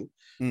nothing.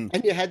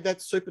 And you had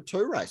that Super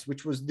 2 race,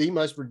 which was the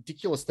most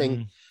ridiculous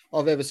thing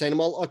I've ever seen.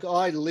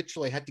 I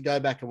literally had to go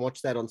back and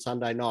watch that on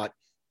Sunday night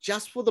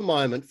just for the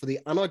moment, for the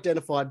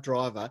unidentified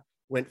driver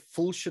went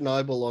full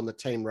Chernobyl on the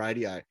team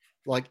radio.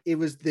 Like, it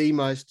was the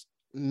most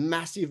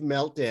massive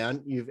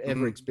meltdown you've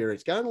ever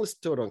experienced. Go and listen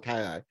to it on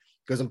KO,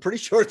 because I'm pretty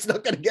sure it's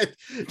not going to get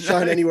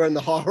shown anywhere in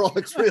the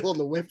highlights reel on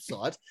the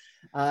website.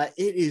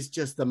 It is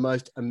just the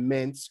most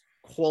immense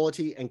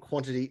quality and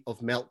quantity of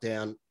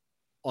meltdown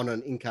on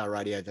an in-car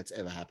radio that's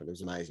ever happened. It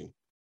was amazing.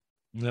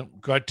 Yep,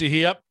 great to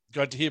hear.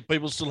 Great to hear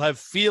people still have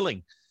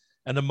feeling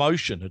and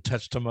emotion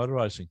attached to motor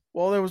racing.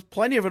 Well, there was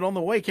plenty of it on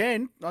the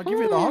weekend. I'll give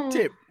you the hot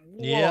tip.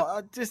 Yeah.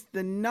 Well, just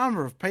the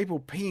number of people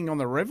peeing on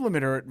the rev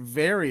limiter at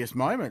various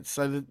moments.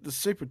 So the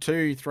Super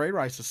 2, 3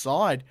 race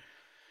aside,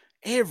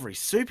 every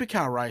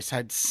supercar race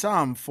had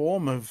some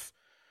form of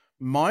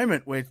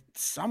moment where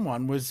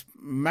someone was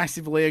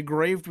massively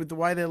aggrieved with the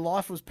way their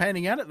life was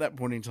panning out at that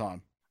point in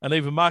time. And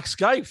even Mark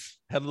Scaife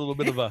had a little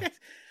bit of an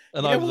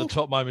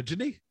over-the-top moment,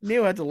 didn't he?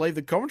 Neil had to leave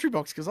the commentary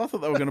box because I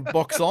thought they were going to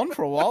box on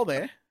for a while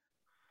there.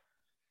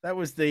 That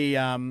was the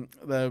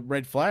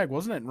red flag,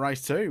 wasn't it, in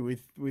race 2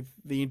 with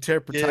the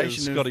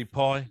interpretation of Scotty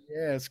Pye.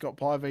 Yeah, Scott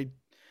Pye v.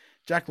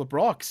 Jack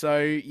LeBrock. So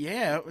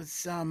yeah, it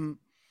was.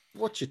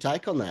 What's your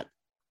take on that?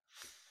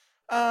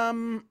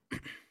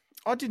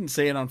 I didn't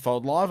see it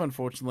unfold live,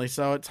 unfortunately,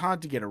 so it's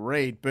hard to get a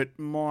read. But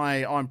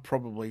I'm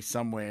probably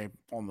somewhere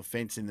on the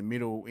fence in the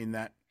middle, in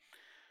that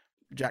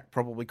Jack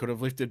probably could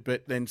have lifted,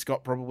 but then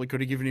Scott probably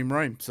could have given him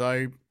room.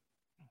 So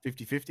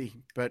 50-50.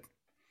 But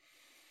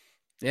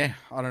yeah,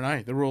 I don't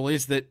know. The rule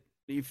is that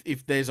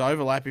if there's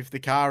overlap, if the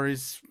car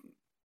is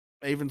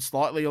even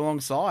slightly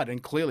alongside,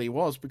 and clearly it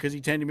was because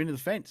he turned him into the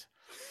fence.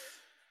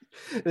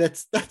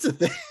 That's a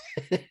thing.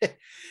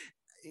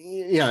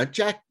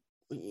 Jack,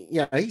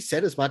 he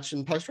said as much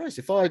in post-race.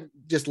 If I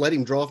just let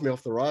him drive me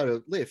off the road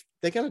or lift,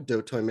 they're going to do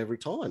it to him every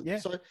time. Yeah.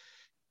 So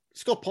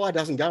Scott Pye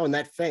doesn't go in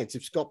that fence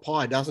if Scott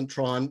Pye doesn't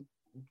try and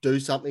do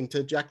something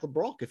to Jack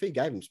LeBrock. If he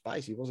gave him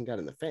space, he wasn't going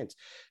in the fence.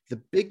 The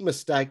big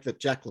mistake that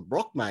Jack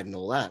LeBrock made and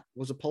all that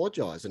was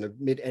apologise and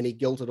admit any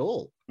guilt at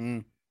all.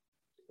 And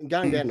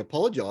going down and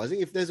apologising,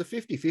 if there's a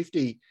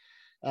 50-50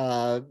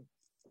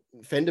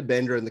 fender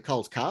bender in the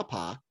Coles car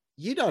park,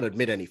 you don't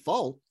admit any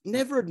fault.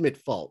 Never admit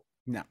fault.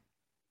 No.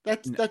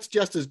 That's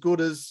just as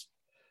good as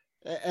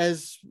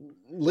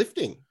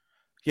lifting.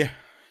 Yeah.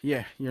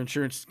 Your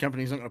insurance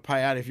company's not going to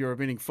pay out if you're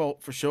admitting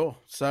fault, for sure.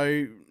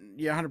 So,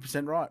 yeah,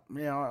 100% right.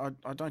 Yeah,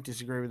 I don't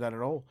disagree with that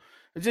at all.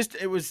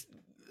 It was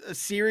a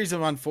series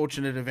of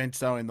unfortunate events,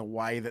 though, in the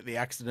way that the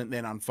accident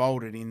then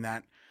unfolded, in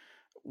that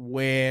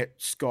where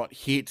Scott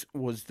hit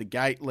was the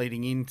gate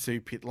leading into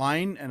pit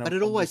lane. But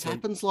it always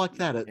happens like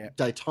that at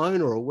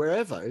Daytona or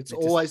wherever. It's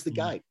always the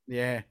gate.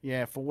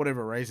 Yeah, for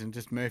whatever reason,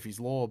 just Murphy's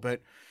Law.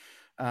 But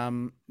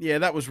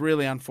that was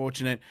really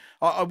unfortunate.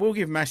 I will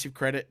give massive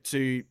credit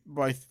to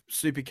both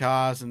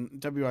Supercars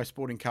and WA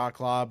Sporting Car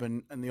Club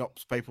and the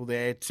ops people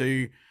there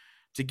to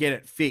get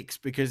it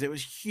fixed, because there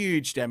was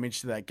huge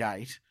damage to that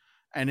gate,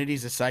 and it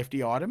is a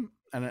safety item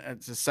and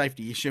it's a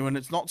safety issue. And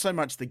it's not so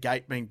much the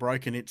gate being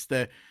broken, it's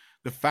the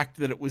fact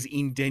that it was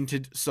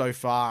indented so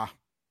far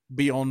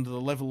beyond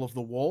the level of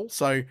the wall.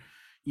 So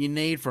you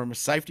need from a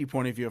safety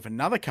point of view if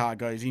another car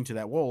goes into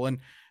that wall. And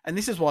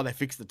this is why they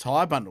fix the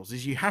tyre bundles,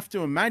 is you have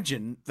to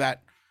imagine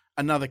that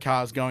another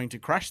car is going to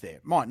crash there.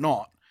 Might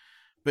not.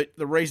 But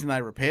the reason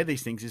they repair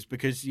these things is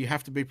because you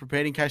have to be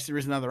prepared in case there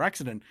is another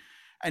accident.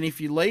 And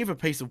if you leave a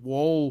piece of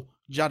wall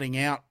jutting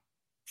out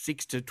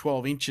 6 to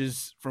 12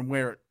 inches from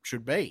where it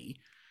should be,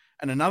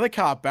 and another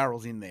car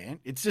barrels in there,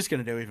 it's just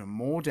going to do even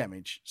more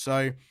damage.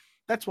 So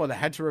that's why they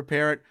had to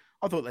repair it.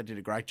 I thought they did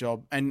a great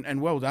job,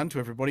 and well done to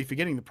everybody for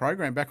getting the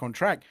program back on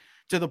track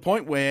to the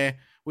point where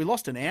we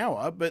lost an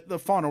hour, but the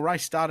final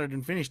race started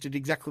and finished at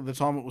exactly the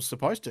time it was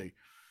supposed to.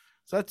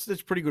 So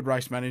that's pretty good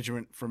race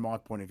management from my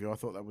point of view. I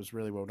thought that was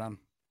really well done.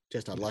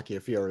 Just unlucky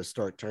if you're a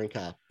historic touring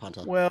car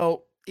punter.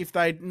 Well, if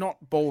they'd not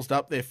ballsed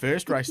up their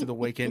first race of the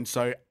weekend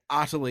so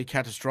utterly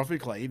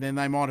catastrophically, then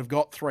they might have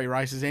got 3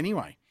 races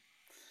anyway.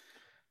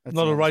 That's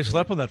not a race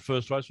lap on that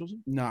first race, was it?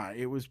 No,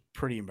 it was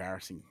pretty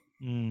embarrassing.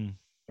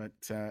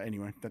 But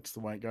anyway, that's the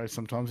way it goes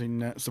sometimes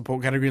in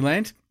support category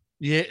land.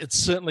 Yeah, it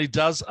certainly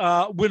does.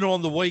 Winner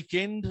on the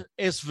weekend,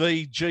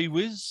 SV Gee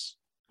Whiz.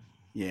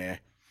 Yeah.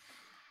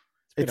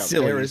 It's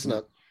silly,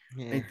 isn't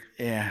it?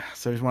 Yeah.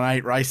 So he's won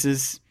 8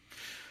 races,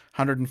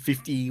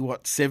 150,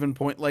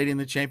 7-point lead in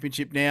the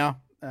championship now.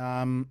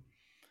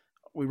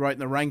 We wrote in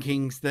the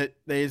rankings that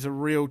there's a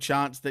real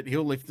chance that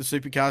he'll lift the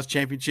Supercars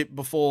championship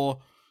before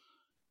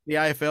the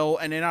AFL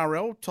and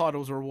NRL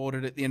titles are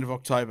awarded at the end of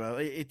October.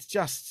 It's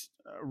just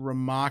a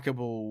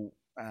remarkable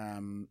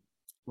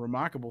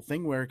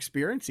thing we're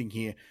experiencing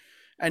here.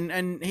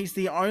 And he's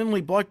the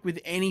only bloke with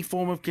any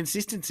form of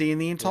consistency in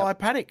the entire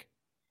paddock.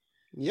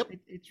 Yep.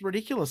 It's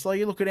ridiculous. Like,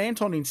 you look at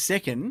Anton in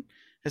second,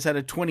 has had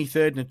a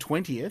 23rd and a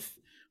 20th.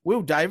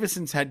 Will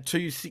Davison's had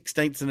 2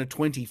 16ths and a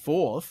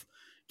 24th.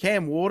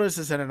 Cam Waters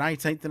has had an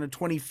 18th and a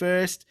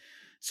 21st.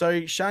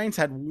 So Shane's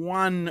had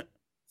one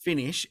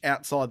finish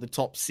outside the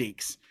top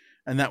 6,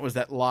 and that was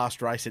that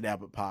last race at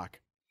Albert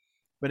Park.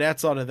 But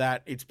outside of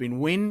that, it's been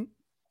win,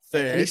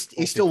 third.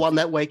 He still won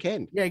that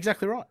weekend. Yeah,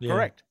 exactly right. Yeah.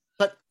 Correct.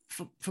 But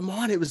for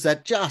mine, it was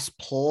that just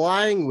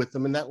playing with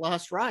them in that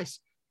last race.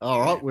 All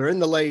right, we're in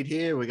the lead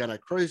here. We're going to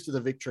cruise to the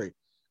victory.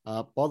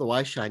 By the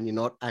way, Shane, you're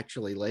not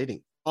actually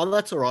leading. Oh,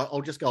 that's all right.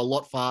 I'll just go a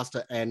lot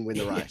faster and win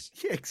the race.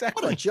 Yeah,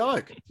 exactly. What a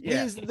joke. He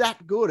is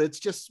that good. It's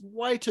just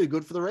way too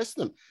good for the rest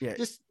of them. Yeah.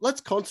 Just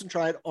let's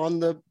concentrate on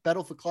the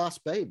battle for Class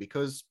B,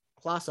 because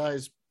Class A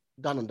is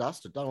done and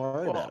dusted. Don't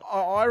worry about it.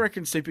 I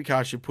reckon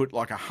Supercars should put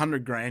like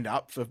 $100,000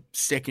 up for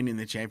second in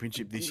the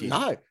championship this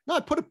year.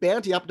 No, put a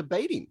bounty up to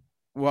beat him.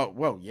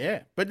 Well,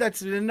 yeah. But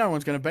no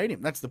one's going to beat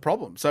him. That's the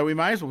problem. So we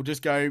may as well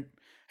just go,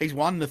 he's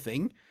won the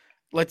thing.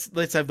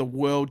 Let's have the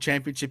world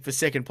championship for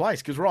second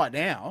place, because right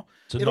now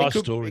it's a nice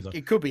story, though.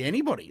 It could be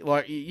anybody.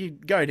 Like, you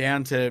go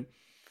down to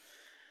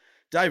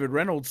David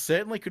Reynolds,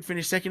 certainly could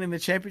finish second in the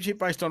championship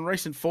based on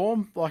recent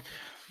form. Like,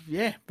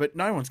 yeah, but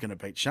no one's going to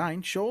beat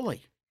Shane.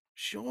 Surely.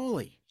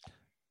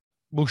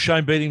 Will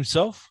Shane beat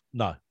himself?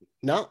 No.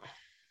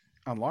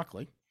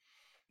 Unlikely.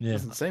 Yeah.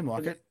 Doesn't seem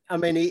like it. I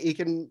mean, he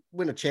can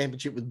win a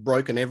championship with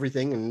broken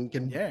everything and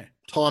can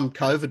time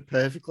COVID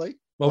perfectly.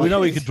 Well, we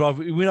know he can drive.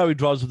 We know he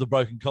drives with a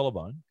broken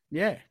collarbone.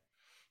 Yeah.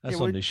 That's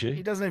not an issue.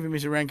 He doesn't even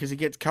miss around because he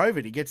gets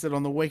COVID. He gets it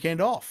on the weekend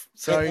off.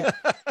 So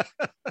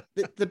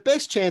the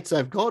best chance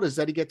they've got is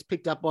that he gets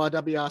picked up by a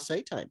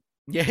WRC team.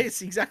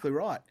 Yes, exactly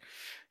right.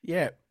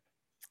 Yeah.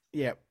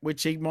 Yeah,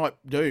 which he might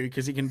do,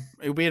 because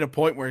he'll be at a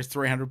point where he's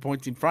 300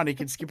 points in front. He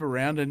can skip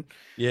around and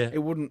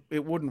it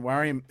wouldn't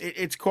worry him.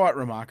 It's quite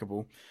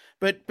remarkable.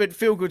 But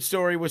feel good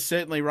story was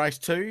certainly race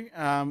 2.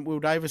 Will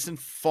Davison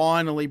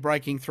finally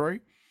breaking through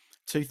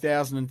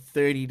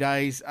 2,030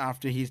 days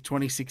after his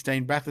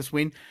 2016 Bathurst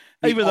win.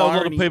 Even though a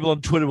lot of people on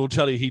Twitter will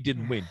tell you he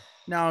didn't win.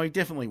 No, he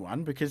definitely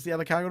won because the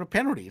other car got a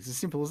penalty. It's as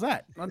simple as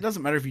that. It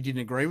doesn't matter if you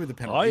didn't agree with the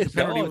penalty. The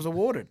penalty was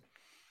awarded.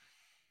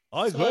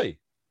 I agree.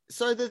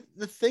 So the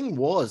thing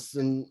was,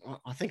 and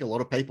I think a lot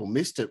of people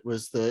missed it,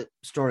 was the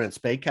story on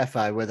Speed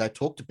Cafe where they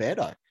talked to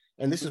Beto.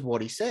 And this is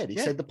what he said. He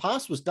said the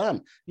pass was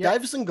done. Yep.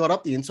 Davison got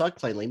up the inside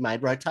cleanly,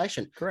 made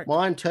rotation. Correct.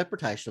 My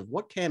interpretation of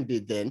what Cam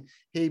did then,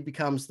 he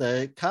becomes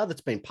the car that's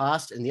been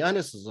passed and the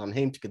onus is on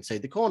him to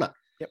concede the corner.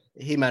 Yep.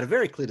 He made a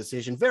very clear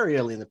decision very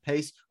early in the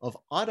piece of,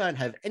 I don't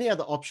have any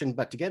other option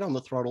but to get on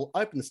the throttle,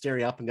 open the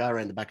stereo up and go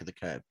around the back of the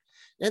curb.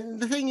 And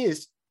the thing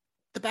is,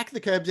 the back of the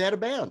curb's out of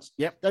bounds.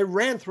 Yep. They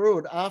ran through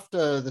it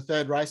after the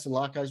third race in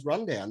Larko's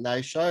rundown.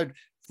 They showed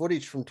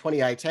footage from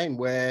 2018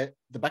 where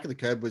the back of the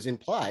curb was in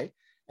play.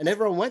 And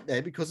everyone went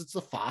there because it's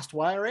the fast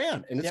way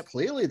around. And it's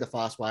clearly the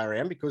fast way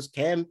around because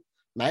Cam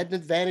made an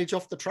advantage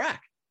off the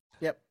track.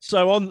 Yep.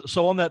 So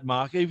on that,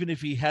 Mark, even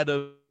if he had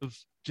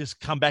just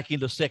come back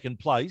into second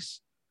place,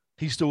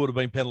 he still would have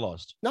been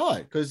penalised. No,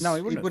 because he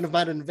wouldn't have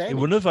made an advantage.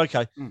 He wouldn't have?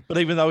 Okay. But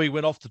even though he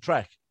went off the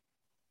track.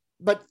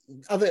 But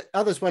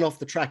others went off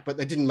the track, but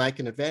they didn't make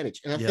an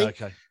advantage. And I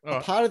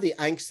think part of the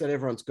angst that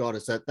everyone's got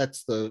is that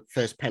that's the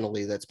first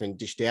penalty that's been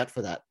dished out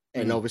for that.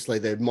 And obviously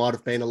there might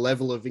have been a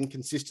level of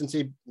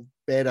inconsistency.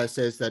 Beto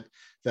says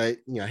that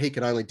he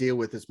can only deal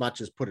with as much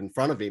as put in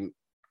front of him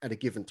at a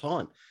given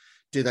time.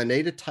 do they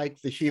need to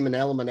take the human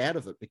element out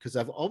of it? Because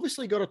they've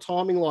obviously got a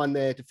timing line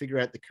there to figure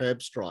out the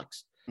curb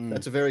strikes.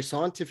 That's a very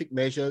scientific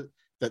measure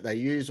that they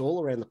use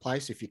all around the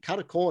place. If you cut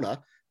a corner,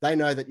 they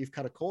know that you've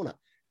cut a corner.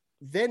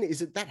 Then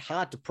is it that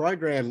hard to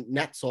program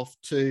Nats off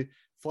to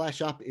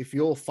flash up if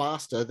you're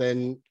faster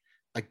than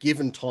a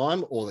given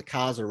time or the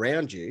cars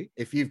around you?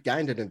 If you've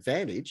gained an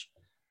advantage,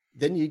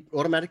 then you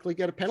automatically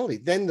get a penalty.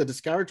 Then the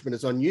discouragement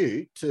is on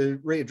you to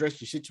readdress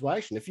your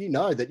situation. If you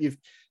know that you've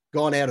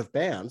gone out of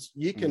bounds,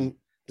 you can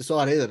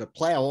decide either to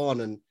plow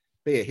on and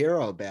be a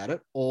hero about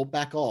it or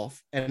back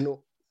off and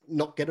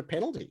not get a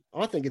penalty.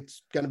 I think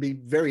it's going to be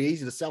very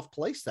easy to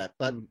self-police that,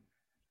 but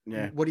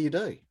what do you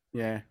do?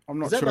 Yeah, I'm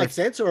not sure. Does that make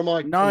sense, or am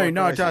I?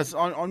 No, it does.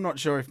 I'm not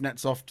sure if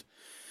Natsoft.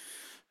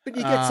 But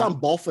you get some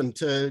boffin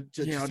to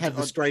just have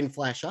the screen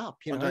flash up.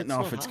 You know, I don't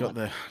know if it's got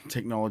the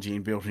technology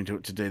inbuilt into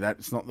it to do that.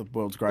 It's not the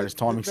world's greatest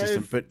timing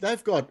system, but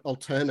they've got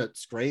alternate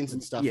screens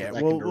and stuff that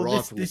they can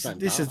derive from the same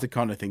This is the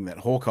kind of thing that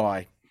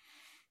Hawkeye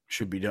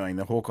should be doing,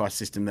 the Hawkeye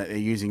system that they're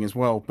using as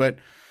well. But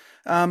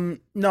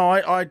no,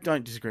 I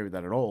don't disagree with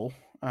that at all.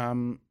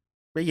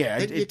 But yeah,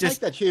 you take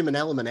that human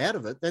element out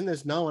of it, then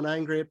there's no one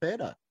angry at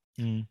Beto.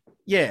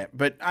 Yeah,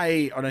 but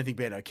A, I don't think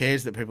Beto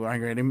cares that people are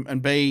angry at him,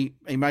 and B,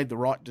 he made the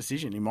right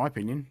decision, in my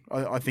opinion.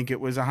 I think it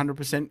was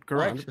 100%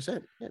 correct.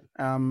 100%, yeah.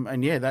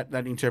 And yeah,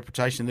 that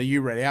interpretation that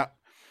you read out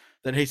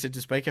that he said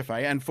to Speak FA,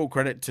 and full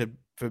credit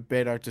for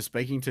Beto to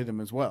speaking to them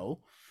as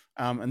well.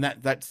 And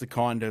that's the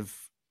kind of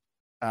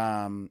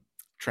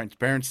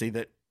transparency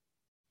that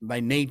they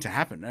need to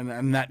happen.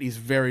 And that is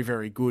very,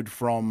 very good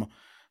from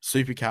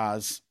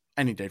Supercars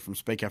and indeed from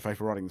Speak FA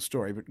for writing the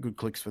story, but good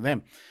clicks for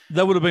them.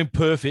 That would have been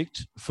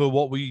perfect for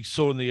what we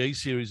saw in the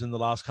E-Series in the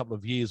last couple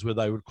of years where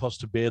they would cross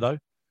to Beardo.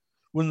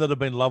 Wouldn't that have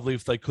been lovely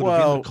if they could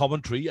have, in the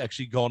commentary,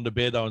 actually gone to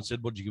Beardo and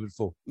said, what'd you give it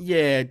for?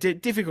 Yeah,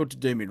 difficult to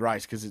do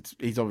mid-race because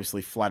he's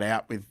obviously flat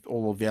out with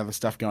all of the other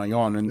stuff going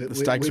on, and the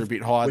stakes are a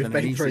bit higher than an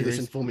E-Series. We've been through this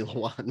in Formula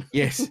One.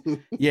 Yes.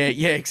 Yeah,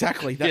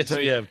 exactly. Yes,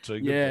 we have too.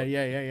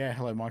 Yeah.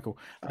 Hello, Michael.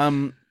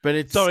 But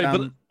it's... Sorry,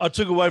 but I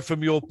took away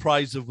from your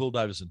praise of Will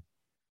Davison.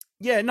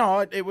 Yeah, no,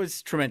 it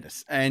was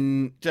tremendous.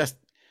 And just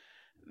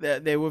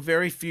there were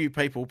very few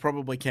people,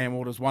 probably Cam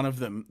Waters, one of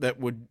them, that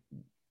would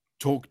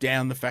talk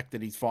down the fact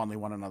that he's finally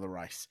won another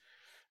race.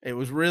 It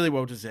was really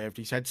well deserved.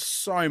 He's had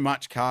so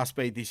much car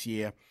speed this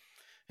year.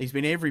 He's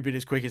been every bit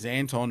as quick as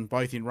Anton,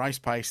 both in race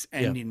pace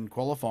and in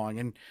qualifying.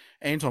 And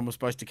Anton was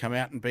supposed to come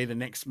out and be the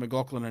next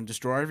McLaughlin and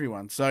destroy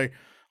everyone. So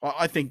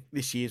I think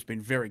this year's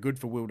been very good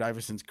for Will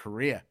Davison's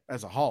career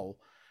as a whole.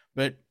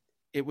 But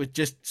it was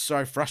just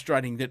so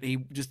frustrating that he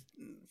just,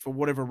 for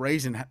whatever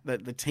reason,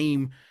 that the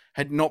team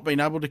had not been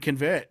able to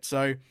convert.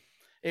 So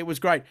it was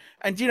great.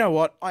 And you know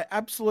what? I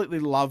absolutely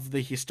love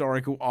the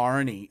historical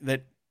irony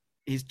that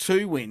his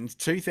two wins,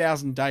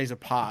 2,000 days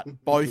apart,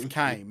 both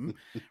came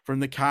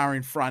from the car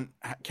in front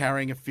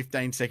carrying a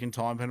 15-second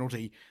time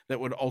penalty that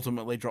would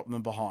ultimately drop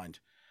them behind.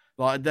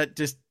 Like that,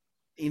 just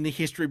in the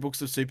history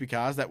books of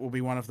Supercars, that will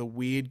be one of the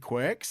weird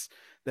quirks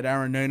that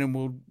Aaron Noonan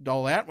will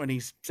dole out when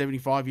he's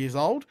 75 years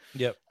old.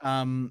 Yep.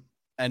 And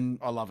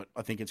I love it.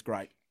 I think it's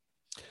great.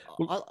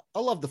 I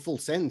love the full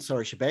send,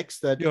 sorry, Shebex,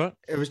 that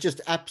it was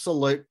just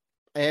absolute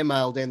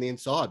airmail down the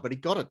inside, but he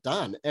got it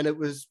done. And it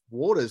was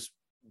Waters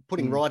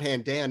putting right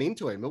hand down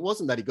into him. It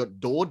wasn't that he got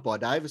doored by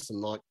Davison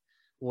like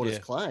Waters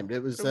claimed.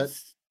 It was that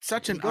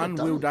such an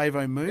un-Will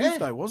Davo move,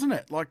 though, wasn't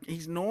it? Like,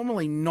 he's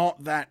normally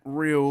not that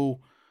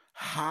real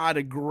hard,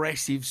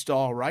 aggressive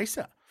style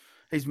racer.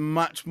 He's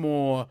much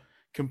more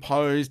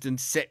composed and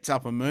sets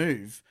up a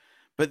move.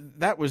 But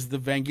that was the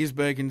Van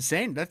Gisbergen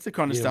send. That's the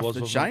kind of stuff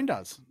that Shane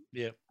does.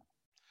 Yeah.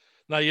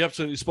 No, you're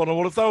absolutely spot on.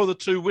 Well, if they were the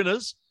two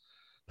winners,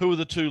 who were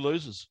the two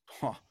losers?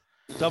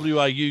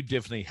 WAU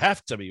definitely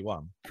have to be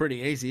one. Pretty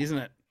easy, isn't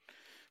it?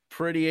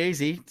 Pretty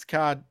easy. It's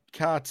car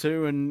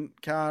 2 and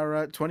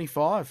car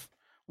 25.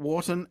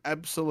 Wharton,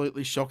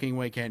 absolutely shocking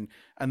weekend.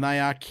 And they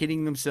are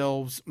kidding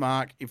themselves,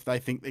 Mark, if they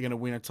think they're going to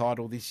win a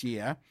title this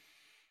year.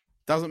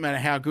 Doesn't matter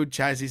how good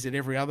Chaz is at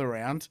every other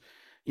round.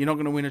 You're not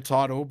going to win a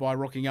title by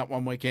rocking up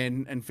one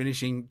weekend and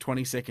finishing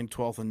 22nd,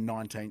 12th and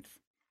 19th.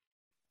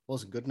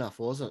 Wasn't good enough,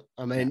 was it?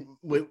 I mean,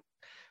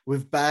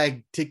 we've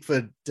bagged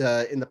Tickford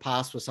in the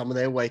past for some of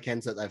their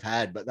weekends that they've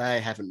had, but they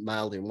haven't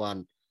mailed in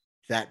one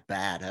that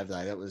bad, have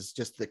they? That was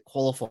just, the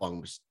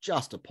qualifying was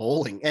just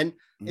appalling. And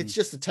it's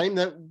just a team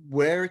that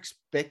we're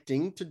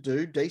expecting to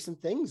do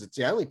decent things. It's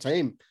the only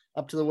team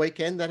up to the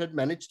weekend that had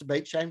managed to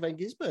beat Shane Van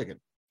Gisbergen.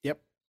 Yep.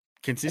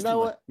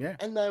 Consistently.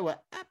 And they were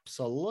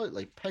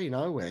absolutely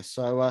nowhere.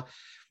 So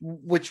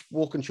which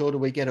Walkinshaw do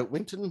we get at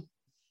Winton?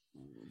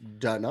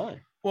 Don't know.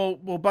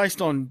 Well,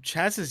 based on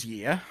Chaz's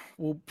year,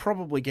 we'll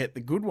probably get the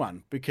good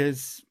one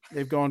because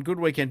they've gone good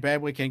weekend,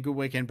 bad weekend, good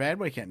weekend, bad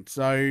weekend.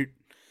 So,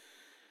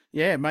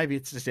 yeah, maybe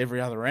it's just every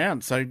other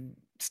round. So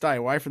stay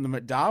away from them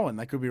at Darwin.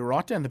 They could be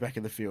right down the back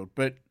of the field.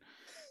 But,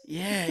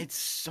 yeah, it's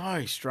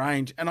so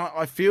strange. And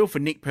I feel for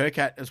Nick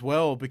Percat as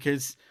well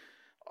because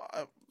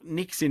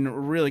Nick's in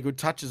really good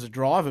touch as a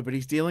driver, but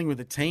he's dealing with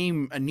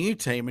a new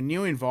team, a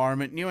new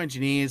environment, new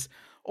engineers,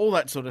 all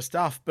that sort of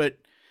stuff. But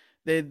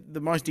they're the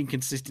most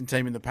inconsistent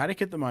team in the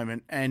paddock at the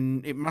moment,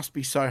 and it must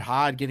be so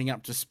hard getting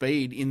up to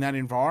speed in that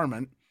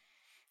environment,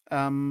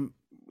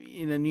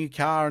 in a new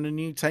car and a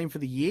new team for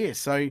the year.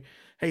 So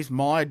he's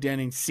mired down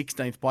in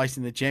 16th place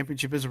in the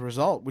championship as a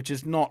result, which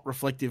is not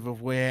reflective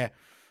of where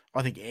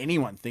I think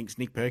anyone thinks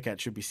Nick Percat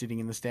should be sitting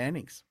in the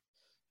standings.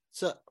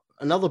 So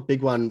another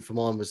big one for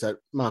mine was that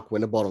Mark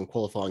Winterbottom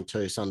qualifying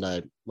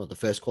the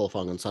first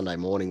qualifying on Sunday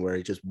morning, where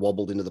he just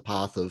wobbled into the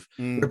path of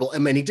Rebel. I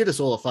mean, he did us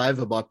all a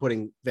favour by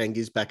putting Van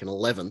Gisbergen in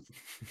 11th,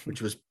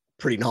 which was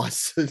pretty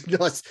nice.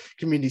 Nice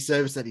community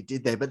service that he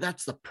did there. But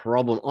that's the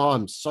problem.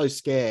 I'm so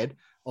scared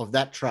of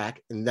that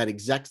track, and that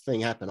exact thing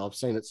happened. I've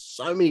seen it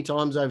so many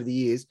times over the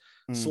years.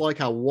 Slow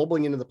car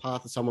wobbling into the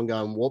path of someone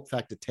going warp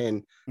factor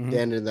 10 down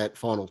into that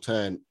final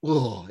turn.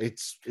 Oh,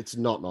 it's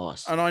not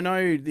nice. And I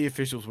know the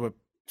officials were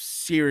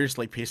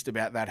seriously pissed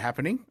about that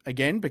happening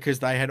again, because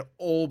they had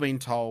all been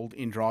told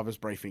in driver's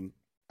briefing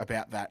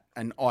about that,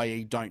 and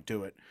i.e. don't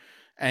do it.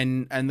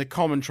 And the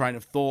common train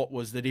of thought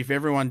was that if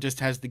everyone just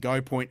has the go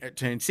point at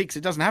turn 6,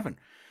 it doesn't happen.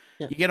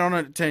 Yeah. You get on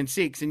it at turn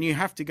 6 and you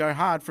have to go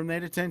hard from there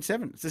to turn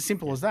 7. It's as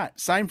simple as that.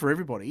 Same for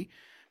everybody,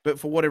 but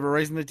for whatever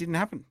reason, it didn't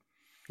happen.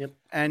 Yep.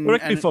 And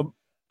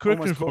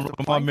correct me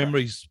if my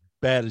memory's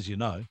bad, as you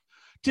know.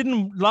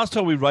 Last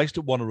time we raced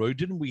at Wanneroo,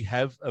 didn't we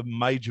have a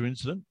major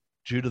incident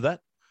due to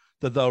that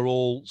they were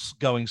all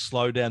going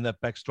slow down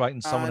that back straight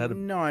and someone had a...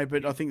 No,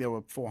 but I think there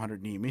were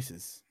 400 near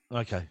misses.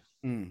 Okay.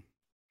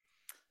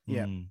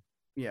 Yeah.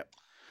 Yeah.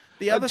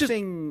 The other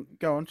thing...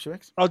 Go on,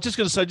 Shebex. I was just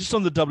going to say, just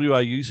on the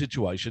WAU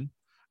situation,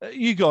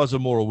 you guys are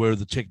more aware of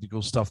the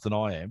technical stuff than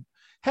I am.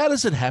 How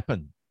does it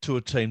happen to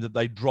a team that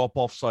they drop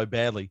off so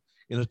badly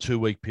in a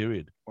 2-week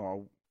period?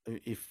 Well,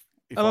 if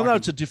and I know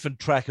it's a different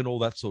track and all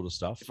that sort of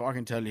stuff. If I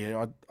can tell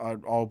you,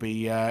 I'll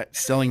be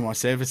selling my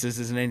services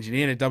as an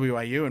engineer to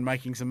WAU and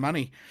making some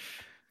money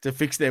to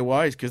fix their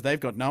woes, because they've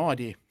got no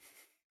idea,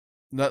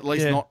 at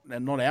least not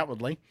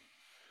outwardly.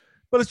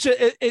 But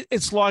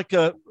it's like,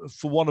 for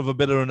want of a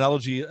better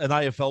analogy, an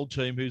AFL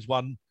team who's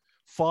won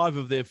 5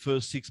 of their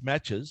first 6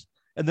 matches,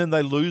 and then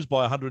they lose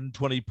by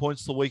 120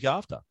 points the week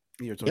after.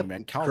 You're talking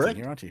about Carlton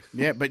here, aren't you?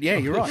 Yeah, but yeah,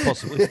 you're right.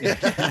 Possibly.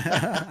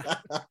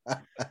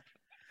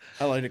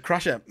 Hello to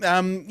Crusher. I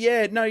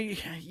don't know.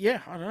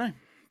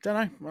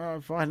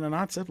 If I had an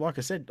answer, like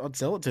I said, I'd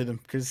sell it to them,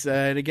 because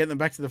to get them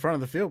back to the front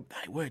of the field,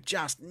 they were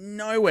just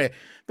nowhere.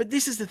 But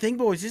this is the thing,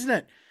 boys, isn't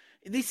it?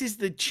 This is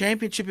the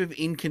championship of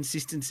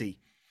inconsistency.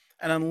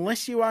 And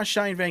unless you are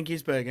Shane Van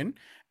Gisbergen,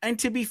 and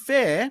to be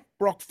fair,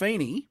 BROC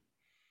Feeney,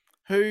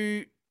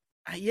 who,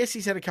 yes,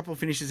 he's had a couple of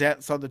finishes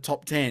outside the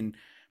top 10,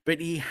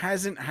 but he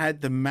hasn't had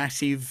the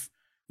massive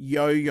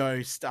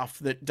yo-yo stuff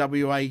that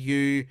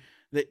WAU,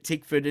 that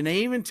Tickford, and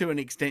even to an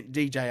extent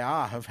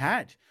DJR have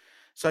had.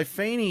 So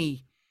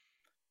Feeney,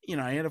 he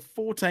had a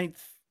 14th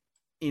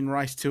in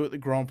race 2 at the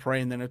Grand Prix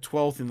and then a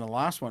 12th in the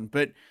last one.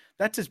 But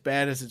that's as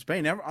bad as it's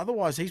been.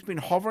 Otherwise, he's been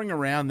hovering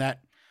around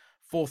that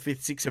 4th, 5th,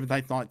 6th, 7th,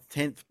 8th, 9th,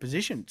 10th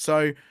position.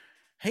 So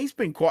he's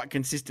been quite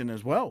consistent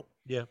as well.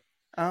 Yeah.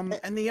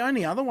 And the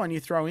only other one you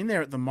throw in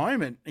there at the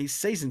moment, his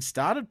season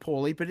started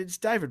poorly, but it's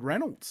David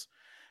Reynolds,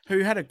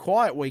 who had a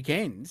quiet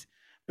weekend,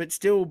 but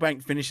still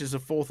banked finishes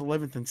of 4th,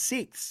 11th, and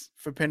 6th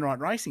for Penrite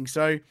Racing.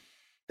 So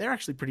they're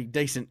actually pretty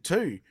decent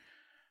too.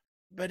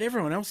 But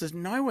everyone else is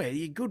nowhere.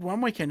 You're good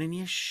one weekend and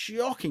you're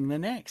shocking the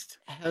next.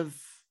 Have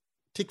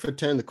Tickford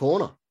turned the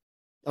corner?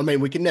 I mean,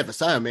 we can never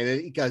say. I mean,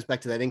 it goes back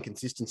to that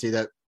inconsistency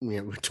that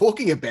we're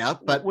talking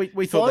about. But we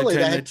thought finally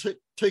they had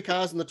two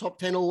cars in the top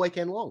 10 all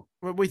weekend long.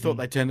 Well, we thought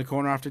they turned the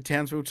corner after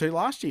Townsville 2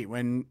 last year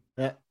when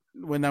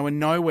they were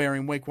nowhere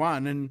in week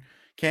 1 and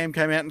Cam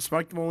came out and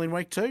smoked them all in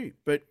week 2.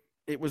 But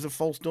it was a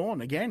false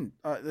dawn again.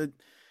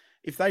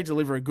 If they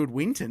deliver a good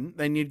Winton,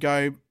 then you'd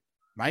go,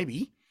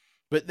 maybe.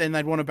 But then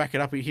they'd want to back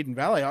it up at Hidden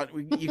Valley.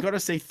 You've got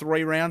to see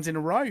 3 rounds in a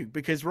row,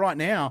 because right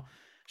now,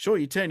 sure,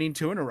 you turn in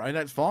 2 in a row,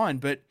 that's fine.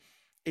 But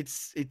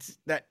it's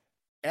that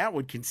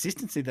outward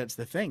consistency that's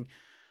the thing.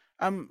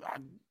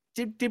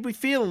 Did we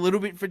feel a little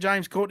bit for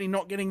James Courtney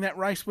not getting that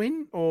race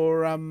win?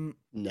 Or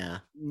Nah.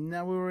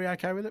 No, were we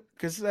okay with it?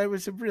 Because it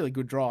was a really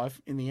good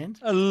drive in the end.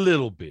 A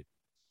little bit.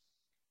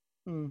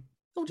 We'll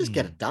just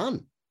get it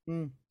done.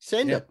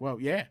 Send it. Well,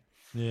 yeah.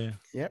 Yeah.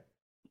 Yep.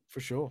 For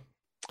sure.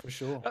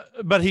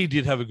 But he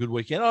did have a good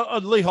weekend.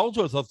 Lee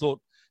Holdsworth, I thought,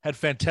 had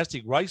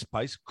fantastic race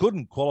pace.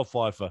 Couldn't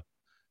qualify for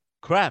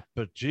crap,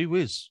 but gee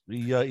whiz,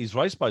 his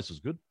race pace was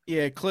good.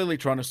 Yeah, clearly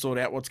trying to sort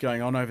out what's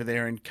going on over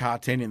there in car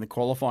 10 in the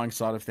qualifying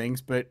side of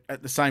things. But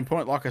at the same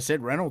point, like I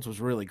said, Reynolds was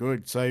really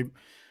good. So,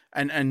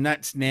 and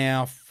that's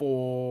now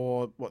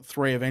for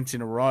 3 events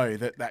in a row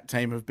that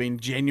team have been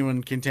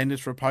genuine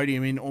contenders for a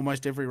podium in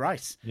almost every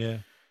race. Yeah.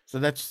 So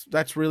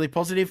that's really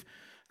positive.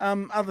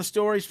 Other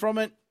stories from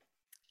it.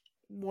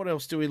 What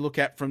else do we look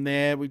at from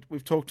there?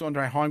 We've talked to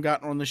Andre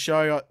Heimgartner on the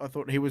show. I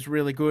thought he was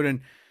really good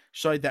and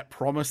showed that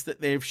promise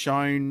that they've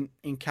shown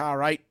in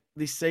car 8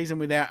 this season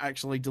without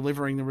actually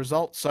delivering the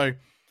results. So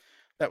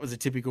that was a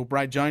typical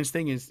Brad Jones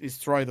thing, is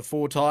throw the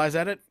 4 tyres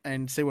at it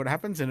and see what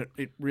happens. And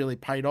it really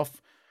paid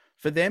off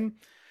for them.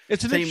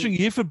 It's an interesting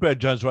year for Brad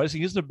Jones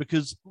Racing, isn't it?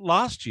 Because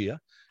last year,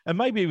 and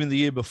maybe even the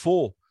year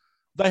before,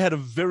 they had a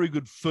very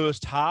good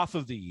first half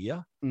of the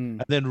year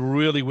and then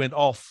really went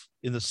off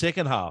in the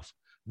second half.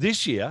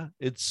 This year,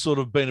 it's sort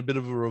of been a bit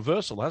of a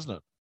reversal, hasn't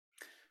it?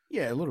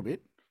 Yeah, a little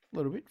bit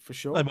for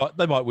sure.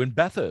 They might win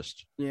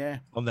Bathurst. Yeah,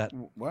 on that.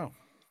 Well,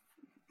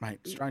 mate,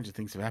 stranger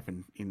things have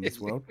happened in this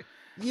world.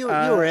 You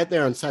were out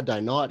there on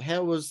Saturday night.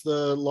 How was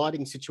the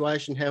lighting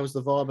situation? How was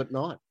the vibe at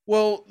night?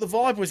 Well, the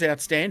vibe was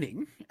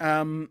outstanding.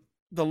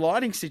 The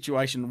lighting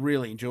situation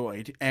really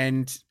enjoyed.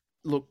 And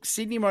look,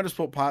 Sydney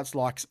Motorsport Parks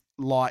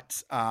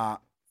lights are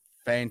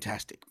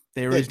fantastic.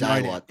 There is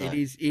no doubt.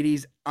 It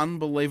is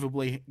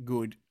unbelievably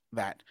good,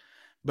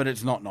 but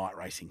it's not night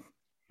racing.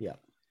 Yeah.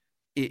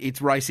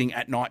 It's racing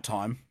at night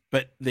time,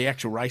 but the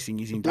actual racing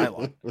is in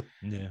daylight.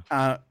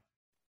 Yeah.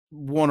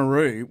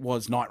 Wanneroo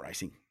was night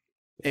racing.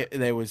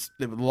 The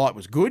light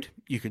was good.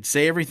 You could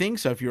see everything.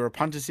 So if you're a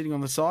punter sitting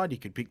on the side, you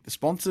could pick the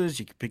sponsors,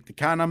 you could pick the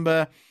car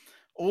number.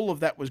 All of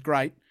that was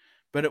great,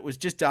 but it was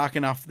just dark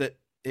enough that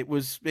it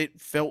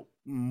felt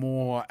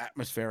more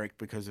atmospheric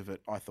because of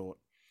it, I thought.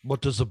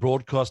 What does the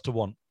broadcaster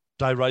want?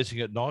 Day racing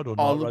at night or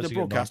night racing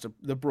at night?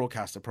 The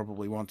broadcaster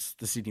probably wants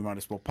the Sydney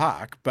Motorsport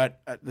Park,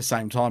 but at the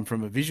same time,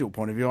 from a visual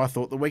point of view, I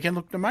thought the weekend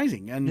looked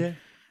amazing. And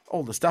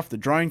all the stuff, the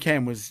drone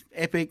cam was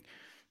epic.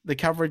 The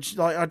coverage,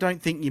 I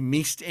don't think you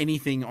missed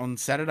anything on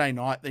Saturday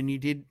night than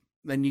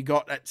you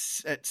got at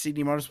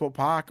Sydney Motorsport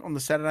Park on the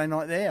Saturday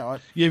night there.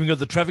 You even got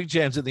the traffic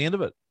jams at the end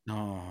of it.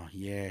 Oh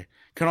yeah.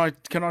 Can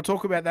I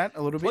talk about that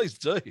a little bit? Please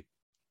do.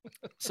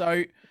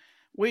 So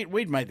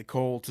we'd made the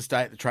call to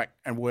stay at the track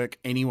and work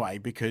anyway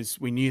because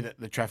we knew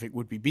that the traffic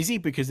would be busy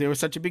because there was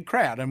such a big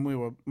crowd, and we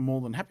were more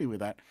than happy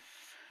with that.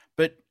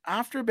 But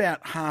after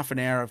about half an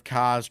hour of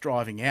cars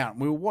driving out,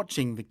 we were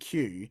watching the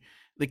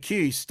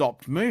queue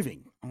stopped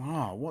moving.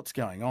 Oh, what's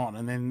going on?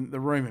 And then the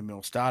rumour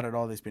mill started,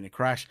 there's been a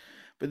crash.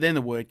 But then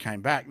the word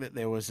came back that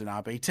there was an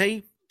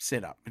RBT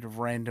set up, a bit of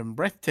random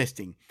breath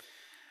testing.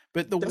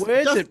 But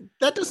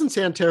that doesn't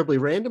sound terribly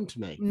random to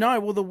me. No,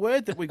 well, the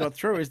word that we got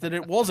through is that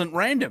it wasn't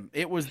random.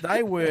 It was they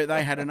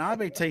had an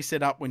RBT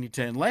set up when you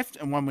turn left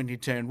and one when you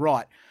turn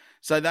right.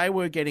 So they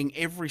were getting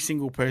every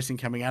single person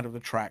coming out of the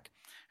track.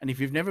 And if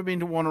you've never been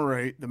to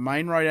Wanneroo, the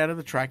main road out of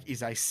the track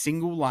is a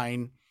single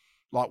lane,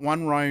 like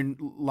one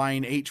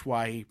lane each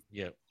way,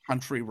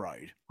 country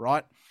road,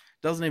 right?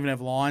 Doesn't even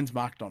have lines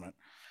marked on it.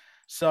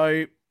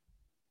 So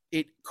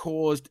it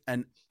caused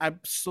an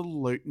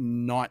absolute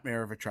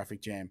nightmare of a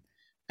traffic jam.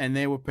 And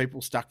there were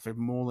people stuck for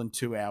more than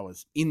 2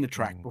 hours in the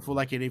track before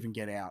they could even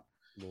get out.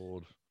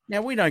 Lord.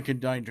 Now, we don't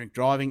condone drink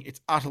driving.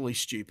 It's utterly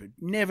stupid.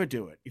 Never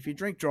do it. If you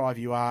drink drive,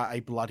 you are a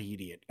bloody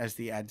idiot, as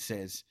the ad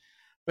says.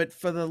 But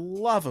for the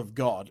love of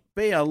God,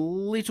 be a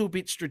little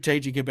bit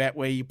strategic about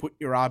where you put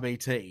your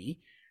RBT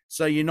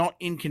so you're not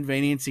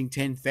inconveniencing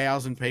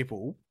 10,000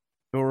 people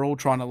who are all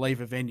trying to leave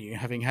a venue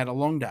having had a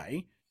long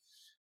day.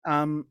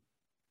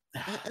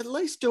 At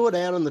least do it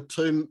out on the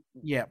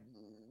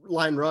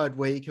two-lane road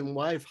where you can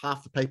wave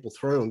half the people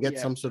through and get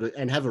some sort of,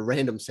 and have a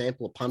random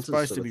sample of punters.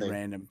 It's supposed to be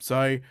random.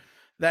 So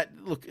that,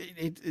 look,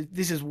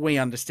 this is, we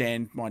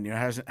understand, mind you,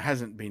 it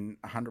hasn't been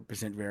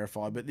 100%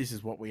 verified, but this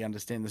is what we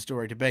understand the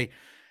story to be.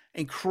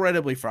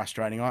 Incredibly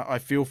frustrating. I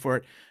feel for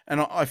it, and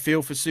I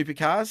feel for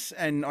Supercars,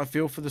 and I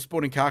feel for the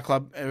Sporting Car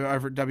Club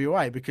over at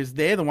WA, because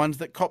they're the ones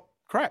that cop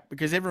crap,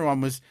 because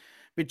everyone was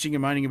bitching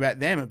and moaning about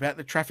them, about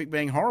the traffic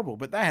being horrible,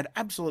 but they had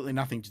absolutely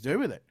nothing to do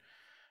with it.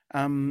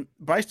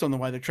 Based on the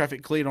way the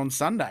traffic cleared on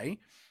Sunday,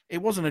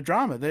 it wasn't a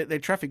drama. Their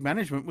traffic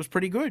management was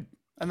pretty good,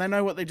 and they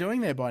know what they're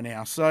doing there by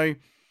now. So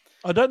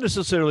I don't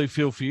necessarily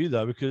feel for you,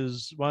 though,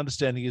 because my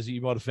understanding is that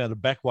you might have found a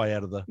back way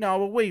out of the...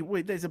 No,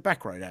 well, there's a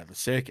back road out of the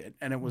circuit,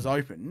 and it was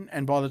open,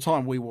 and by the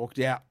time we walked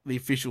out, the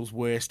officials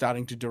were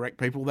starting to direct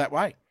people that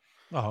way.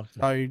 Oh,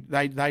 okay.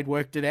 So they'd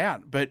worked it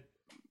out. But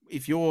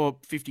if you're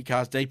 50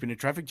 cars deep in a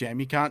traffic jam,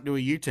 you can't do a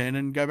U-turn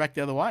and go back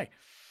the other way.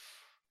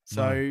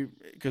 So,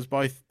 because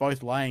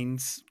both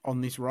lanes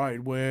on this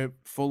road were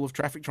full of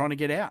traffic trying to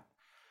get out.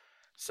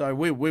 So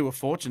we were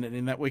fortunate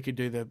in that we could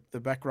do the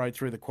back road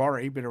through the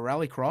quarry, bit of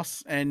rally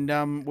cross, and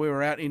we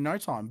were out in no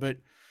time. But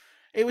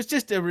it was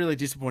just a really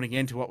disappointing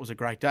end to what was a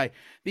great day.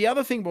 The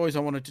other thing, boys, I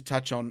wanted to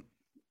touch on,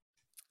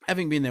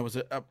 having been there, was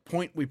a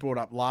point we brought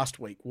up last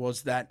week,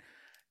 was that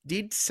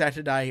did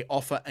Saturday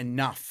offer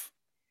enough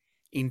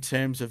in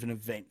terms of an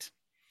event?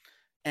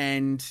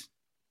 And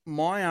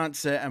my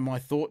answer and my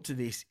thought to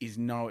this is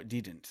no, it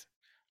didn't.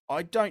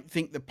 I don't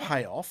think the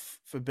payoff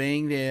for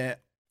being there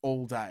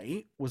all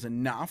day was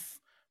enough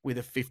with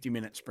a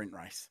 50-minute sprint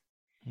race.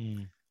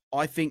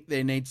 I think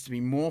there needs to be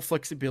more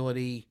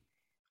flexibility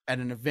at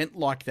an event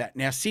like that.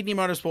 Now, Sydney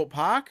Motorsport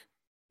Park,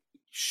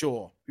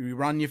 sure, you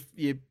run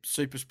your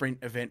super sprint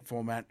event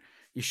format,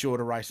 you're sure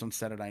to race on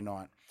Saturday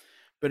night.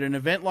 But an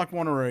event like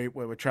Wanneroo,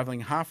 where we're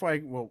traveling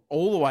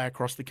all the way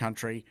across the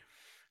country,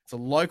 it's a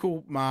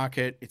local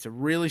market, it's a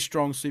really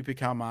strong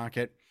supercar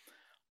market,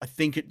 I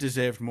think it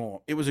deserved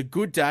more. It was a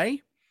good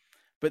day,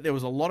 but there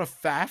was a lot of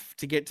faff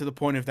to get to the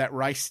point of that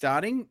race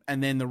starting,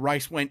 and then the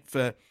race went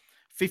for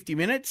 50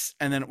 minutes,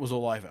 and then it was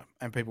all over,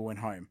 and people went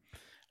home.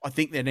 I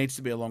think there needs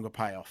to be a longer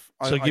payoff.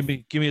 So give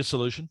me a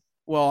solution.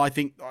 Well, I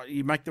think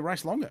you make the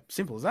race longer.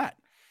 Simple as that.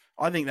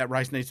 I think that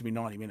race needs to be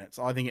 90 minutes.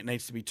 I think it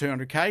needs to be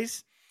 200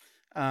 Ks.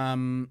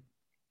 And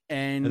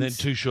then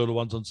 2 shorter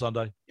ones on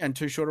Sunday. And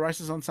 2 shorter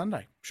races on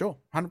Sunday. Sure,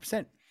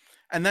 100%.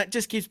 And that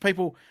just gives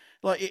people,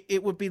 like,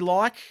 it would be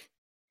like,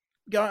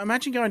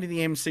 imagine going to the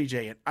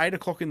MCG at 8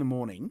 o'clock in the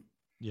morning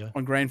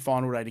on grand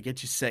final day to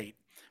get your seat.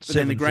 But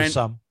then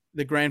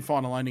the grand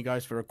final only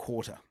goes for a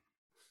quarter.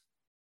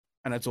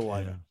 And it's all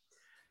over.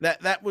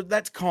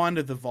 That's kind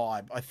of the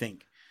vibe, I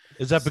think.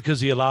 Is that because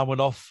the alarm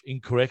went off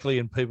incorrectly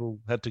and people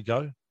had to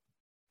go?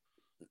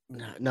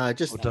 No,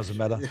 just it doesn't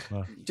matter.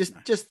 No.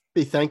 Just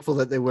be thankful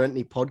that there weren't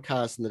any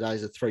podcasts in the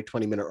days of 3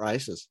 20-minute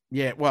races.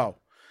 Yeah, well,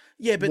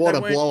 yeah, but what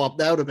a blow up!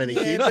 That would have been a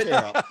huge tear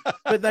up.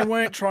 But they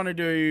weren't trying to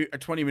do a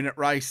 20-minute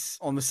race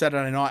on the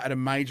Saturday night at a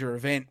major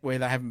event where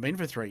they haven't been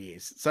for 3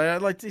 years. So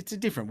like, it's a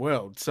different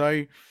world.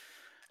 So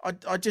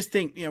I just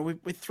think, you know,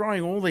 we're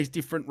throwing all these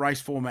different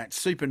race formats: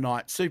 super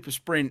night, super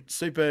sprint,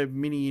 super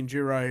mini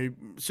enduro,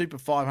 super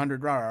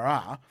 500,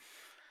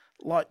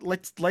 Like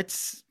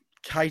let's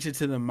cater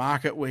to the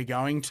market we're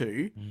going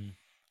to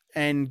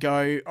and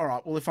go, all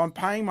right, well, if I'm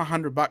paying my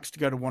 $100 to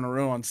go to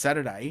Wanneroo on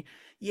Saturday,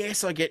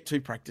 yes, I get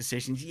 2 practice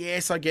sessions.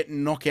 Yes, I get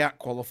knockout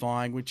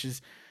qualifying, which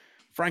is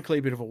frankly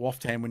a bit of a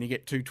waft hand when you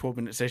get 2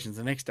 12-minute sessions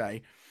the next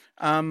day.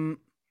 And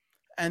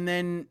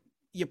then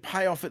you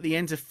pay off at the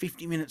end of a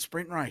 50-minute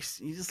sprint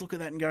race. You just look at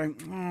that and go,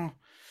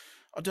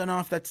 I don't know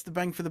if that's the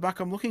bang for the buck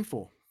I'm looking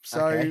for.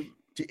 So okay.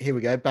 Here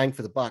we go, bang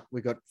for the buck.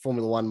 We got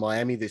Formula One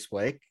Miami this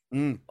week.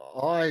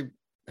 I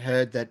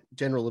heard that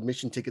general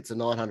admission tickets are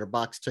 $900,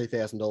 $2,000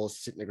 to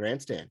sit in the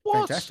grandstand.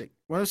 What? Fantastic.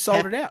 Well,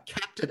 sold it out.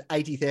 Capped at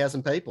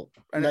 80,000 people.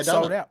 And it's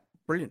sold out.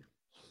 Brilliant.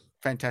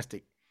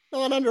 Fantastic.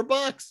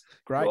 $900.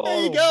 Great.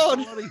 There you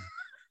go.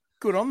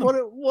 Good on them.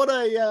 What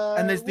a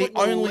and there's the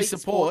only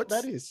supports.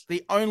 That is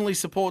the only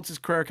supports is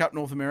Carrera Cup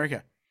North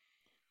America.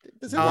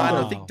 And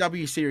I think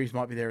W Series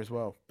might be there as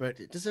well. But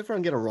does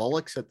everyone get a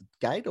Rolex at the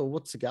gate, or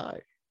what's the go?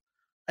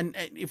 And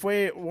if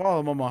while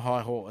I'm on my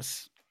high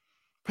horse,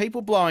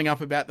 people blowing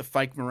up about the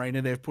fake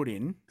marina they've put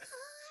in.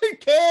 Who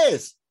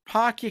cares?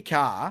 Park your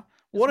car.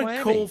 What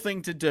a cool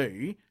thing to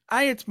do.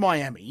 A, it's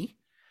Miami.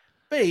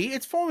 B,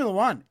 it's Formula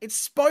One. It's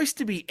supposed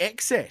to be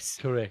excess.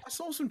 Correct. I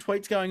saw some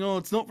tweets going,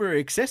 it's not very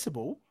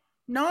accessible.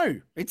 No,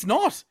 it's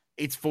not.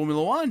 It's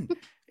Formula One.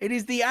 It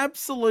is the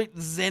absolute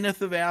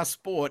zenith of our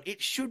sport. It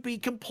should be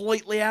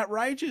completely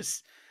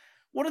outrageous.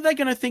 What are they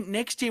going to think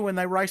next year when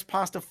they race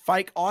past a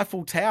fake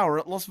Eiffel Tower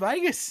at Las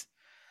Vegas?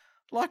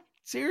 Like,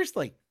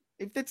 seriously,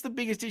 if that's the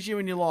biggest issue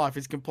in your life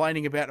is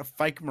complaining about a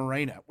fake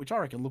marina, which I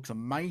reckon looks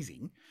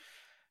amazing,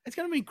 it's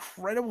going to be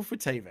incredible for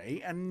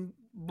TV and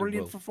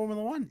brilliant for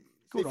Formula One.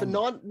 See, for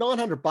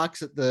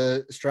 $900 at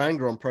the Australian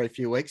Grand Prix a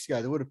few weeks ago,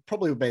 there would have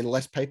probably been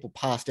less people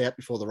passed out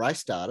before the race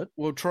started.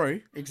 Well, true,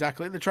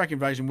 exactly. The track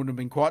invasion wouldn't have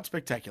been quite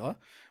spectacular,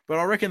 but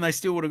I reckon they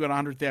still would have got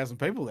 100,000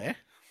 people there.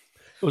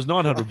 It was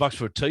 $900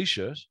 for a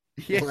T-shirt.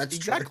 Yeah, well, that's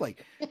exactly.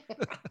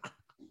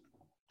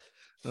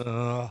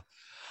 Looking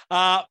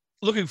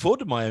forward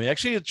to Miami.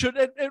 Actually,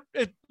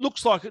 it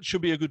looks like it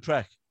should be a good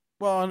track.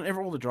 Well, and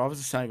all the drivers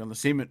are saying on the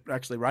sim it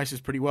actually races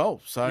pretty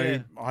well.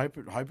 So I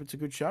hope it's a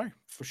good show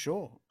for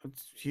sure.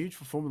 It's huge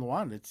for Formula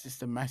One. It's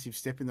just a massive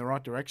step in the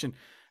right direction.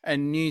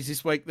 And news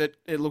this week that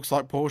it looks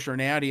like Porsche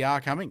and Audi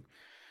are coming.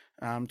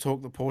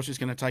 Talk that Porsche's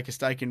going to take a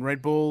stake in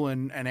Red Bull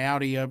and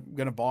Audi are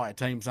going to buy a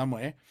team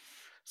somewhere.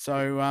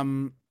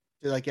 So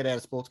do they get out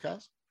of sports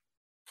cars?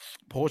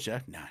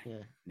 Porsche? No.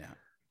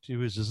 Gee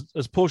whiz,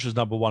 as Porsche's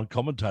number one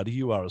commentator,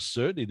 you are a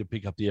certainty to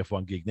pick up the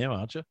F1 gig now,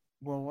 aren't you?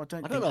 Well, I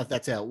don't know if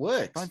that's how it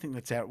works. I don't think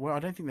that's how. Well, I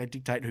don't think they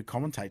dictate who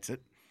commentates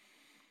it.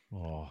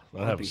 Oh,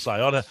 I have to say,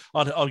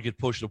 I'd get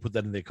Porsche to put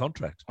that in their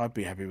contract. I'd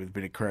be happy with a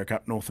bit of Carrera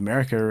Cup North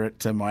America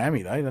at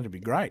Miami, though. That'd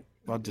be great.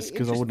 Just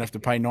because I wouldn't have to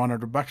pay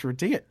 $900 for a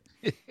ticket.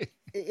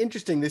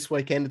 Interesting this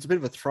weekend. It's a bit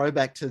of a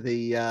throwback to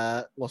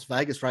the Las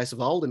Vegas race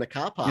of old in a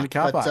car park.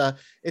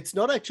 It's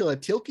not actually a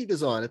Tilke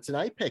design. It's an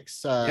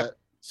Apex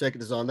circuit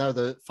design. They were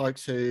the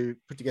folks who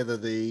put together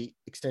the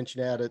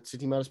extension out at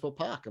Sydney Motorsport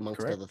Park,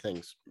 amongst other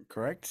things.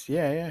 Correct.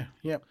 Yeah.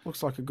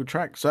 Looks like a good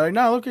track. So,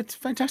 no, look, it's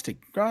fantastic.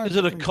 Is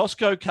it a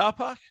Costco car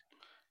park?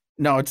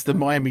 No, it's the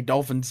Miami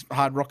Dolphins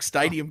Hard Rock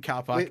Stadium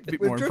car park. A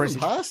bit more impressive.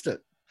 We've driven past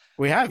it.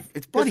 We have.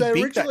 It's bloody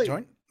big, that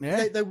joint.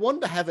 Yeah. They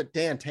wanted to have it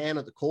downtown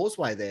at the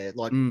Causeway there,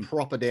 like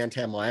proper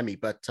downtown Miami,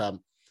 but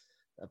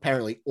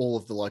apparently all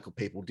of the local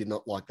people did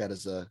not like that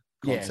as a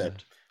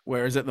concept. Yeah.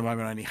 Whereas at the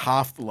moment, only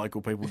half the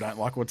local people don't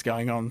like what's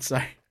going on.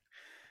 So,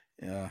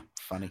 yeah,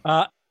 funny.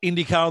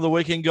 IndyCar on the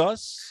weekend,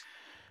 guys?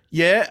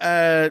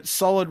 Yeah,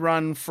 solid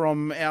run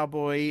from our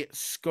boy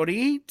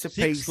Scotty to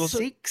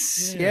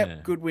P6. Yeah.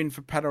 Yep, good win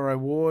for Pato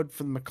O'Ward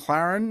for the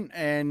McLaren,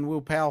 and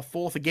Will Powell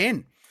fourth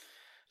again.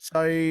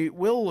 So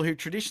Will, who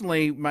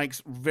traditionally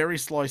makes very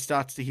slow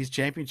starts to his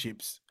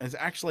championships, has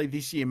actually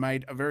this year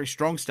made a very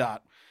strong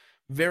start,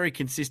 very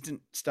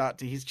consistent start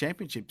to his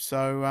championship.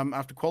 So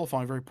after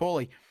qualifying very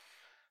poorly,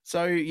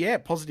 So yeah,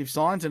 positive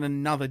signs and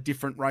another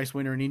different race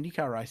winner in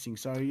IndyCar racing.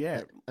 So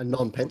yeah, a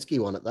non-Penske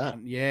one at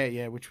that.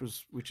 Yeah, which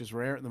is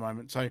rare at the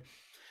moment. So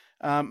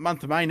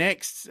month of May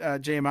next,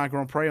 GMR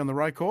Grand Prix on the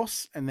road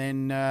course, and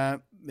then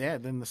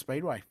then the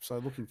Speedway. So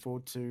looking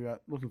forward to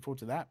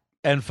that.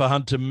 And for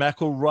Hunter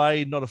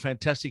McElroy, not a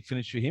fantastic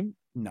finish for him.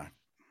 No,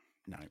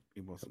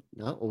 it wasn't.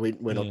 No,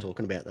 we're not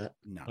talking about that.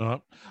 No. All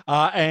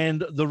right.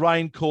 And the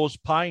rain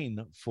caused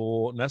pain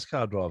for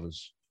NASCAR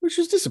drivers, Which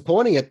was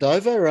disappointing at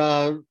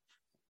Dover.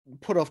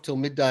 Put off till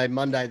midday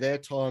Monday their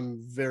time,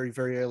 very,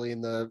 very early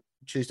in the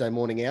Tuesday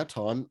morning our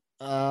time.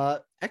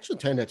 Actually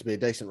turned out to be a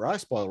decent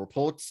race by all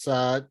reports.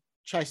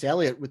 Chase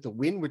Elliott with the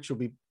win, which will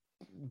be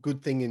a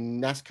good thing in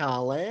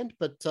NASCAR land,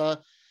 but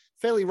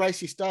fairly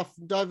racy stuff.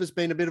 Dover's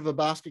been a bit of a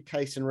basket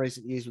case in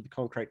recent years with the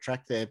concrete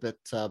track there, but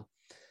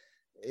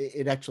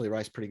it actually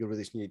raced pretty good with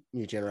this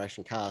new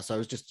generation car. So it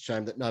was just a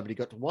shame that nobody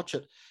got to watch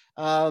it.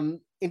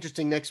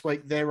 Interesting, next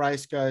week, their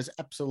race goes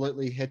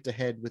absolutely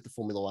head-to-head with the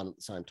Formula One at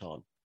the same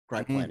time.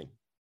 Great planning.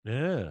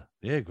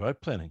 Yeah, great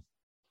planning.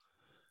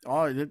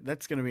 Oh,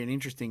 that's going to be an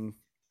interesting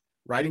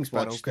ratings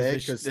battle there,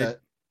 because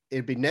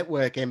it'd be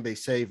Network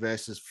NBC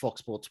versus Fox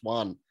Sports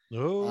 1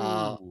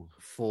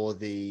 for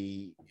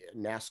the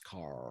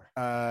NASCAR.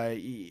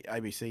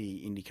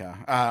 ABC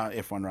IndyCar,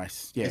 F1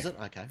 race. Yeah. Is it?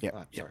 Okay. Yep.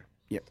 Oh, sorry.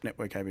 Yep.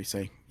 Network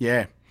ABC.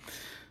 Yeah.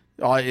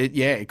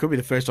 It could be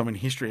the first time in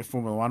history a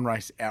Formula One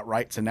race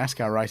outrates a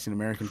NASCAR race in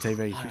American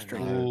TV history.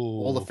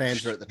 All the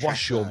fans are at the track.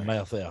 Wash your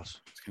mouth out.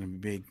 It's going to be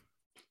big.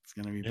 It's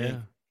going to be big.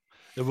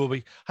 It will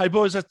be. Hey,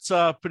 boys, that's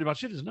pretty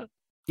much it, isn't it?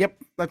 Yep,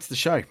 that's the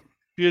show.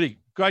 Beauty.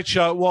 Great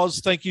show it was.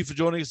 Thank you for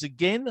joining us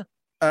again.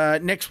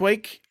 Next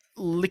week,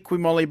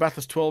 Liqui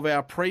Bathurst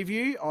 12-hour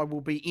preview. I will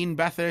be in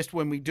Bathurst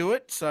when we do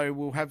it, so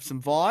we'll have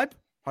some vibe,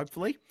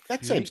 hopefully.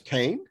 That seems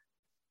keen.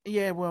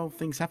 Yeah, well,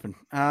 things happen.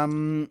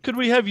 Could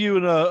we have you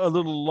in a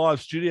little live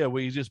studio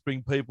where you just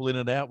bring people in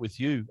and out with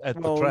you at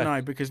the track?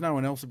 No, because no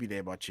one else will be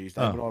there by Tuesday,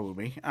 but I will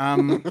be.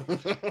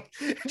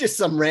 Just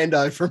some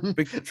rando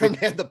from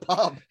down the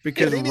pub.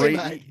 Because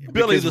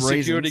Billy, the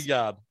security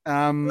guard.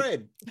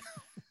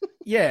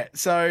 Yeah,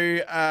 so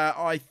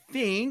I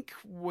think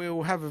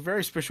we'll have a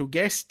very special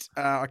guest.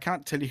 I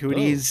can't tell you who it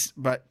is,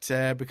 but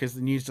because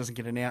the news doesn't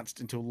get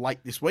announced until late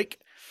this week.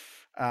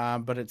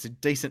 But it's a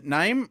decent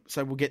name,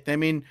 so we'll get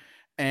them in.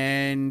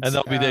 And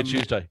they'll be there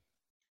Tuesday.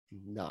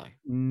 No,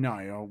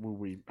 we'll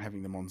be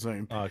having them on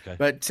Zoom. Oh, okay.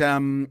 But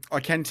I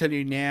can tell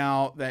you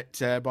now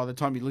that by the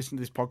time you listen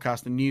to this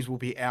podcast, the news will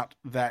be out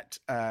that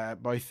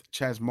both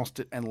Chaz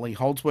Mostert and Lee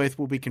Holdsworth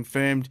will be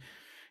confirmed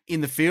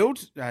in the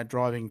field,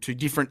 driving two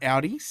different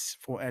Audis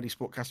for Audi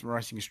Sport Customer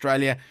Racing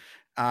Australia.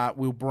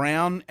 Will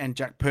Brown and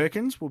Jack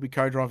Perkins will be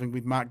co-driving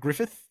with Mark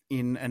Griffith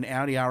in an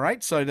Audi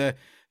R8. So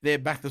their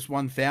Bathurst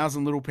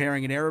 1000 little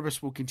pairing in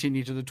Erebus will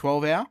continue to the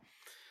 12-hour.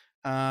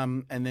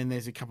 And then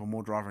there's a couple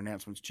more driver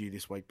announcements due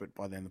this week, but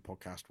by then the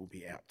podcast will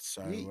be out.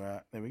 So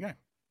there we go.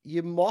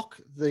 You mock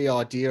the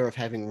idea of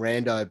having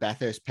rando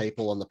Bathurst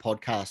people on the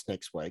podcast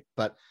next week,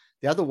 but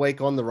the other week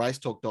on the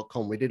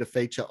racetalk.com, we did a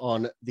feature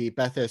on the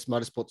Bathurst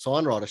Motorsport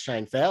sign rider,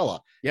 Shane Fowler.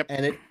 Yep.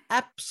 And it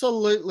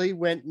absolutely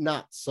went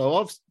nuts.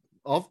 So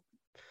I've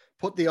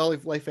put the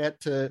olive leaf out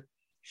to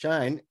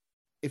Shane.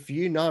 If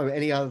you know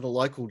any other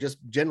local, just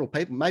general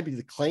people, maybe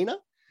the cleaner,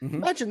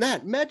 imagine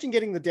that. Imagine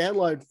getting the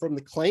download from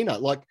the cleaner,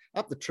 like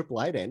up the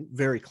 888 end,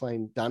 very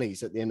clean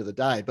dunnies at the end of the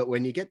day. But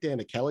when you get down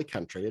to Kelly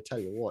country, I tell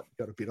you what, you've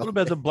got a bit What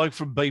about the bloke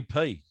from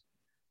BP?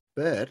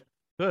 Bert.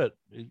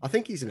 I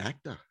think he's an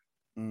actor.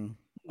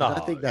 No. I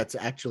don't think that's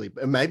actually,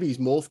 maybe he's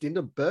morphed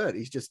into Bert.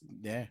 He's just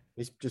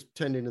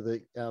turned into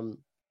the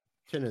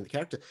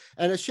character.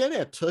 And a shout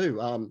out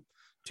to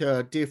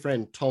our dear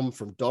friend Tom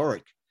from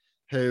Doric,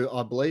 who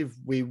I believe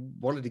we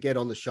wanted to get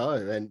on the show,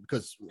 and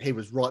because he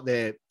was right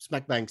there,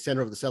 smack bang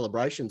center of the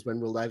celebrations when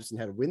Will Davison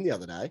had a win the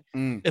other day.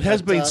 It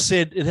has been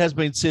said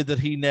that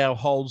he now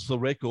holds the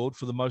record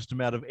for the most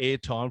amount of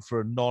airtime for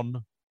a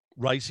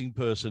non-racing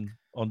person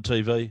on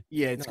TV.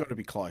 Yeah, it's got to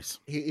be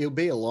close. He'll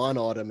be a line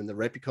item in the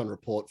Repicon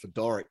report for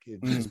Doric.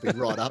 It'd just be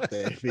right up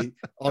there. It'd be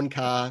on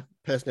car,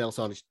 personnel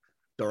signage,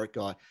 Doric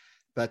guy.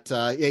 But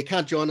he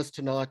can't join us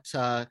tonight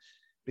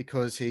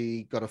because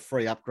he got a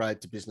free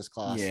upgrade to business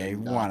class. Yeah,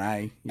 and,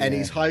 1A. Yeah. And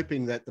he's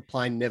hoping that the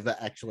plane never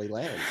actually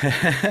lands.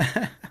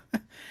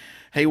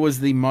 He was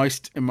the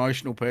most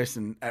emotional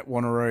person at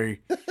Wanneroo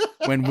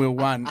when Will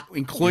won,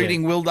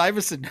 including Will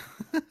Davison.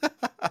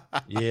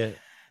 Yeah.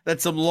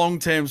 That's some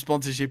long-term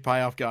sponsorship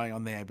payoff going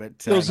on there. But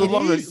there was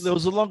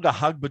a longer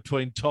hug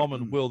between Tom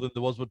and Will than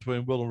there was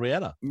between Will and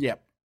Rihanna.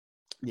 Yep.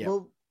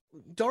 Well,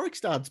 Doric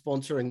started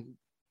sponsoring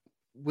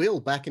Will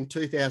back in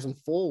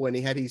 2004 when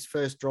he had his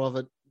first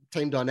driver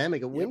team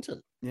dynamic at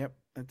Winton. Yep.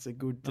 That's a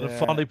good... And it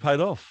finally paid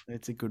off.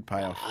 It's a good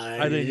payoff.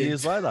 18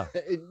 years later.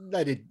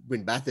 They did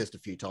win Bathurst a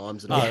few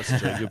times. And that's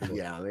true.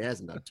 Yeah, he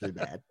hasn't done too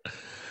bad.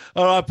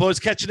 All right, boys.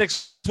 Catch you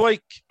next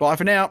week. Bye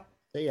for now.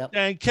 See ya.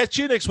 And catch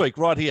you next week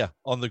right here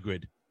on The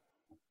Grid.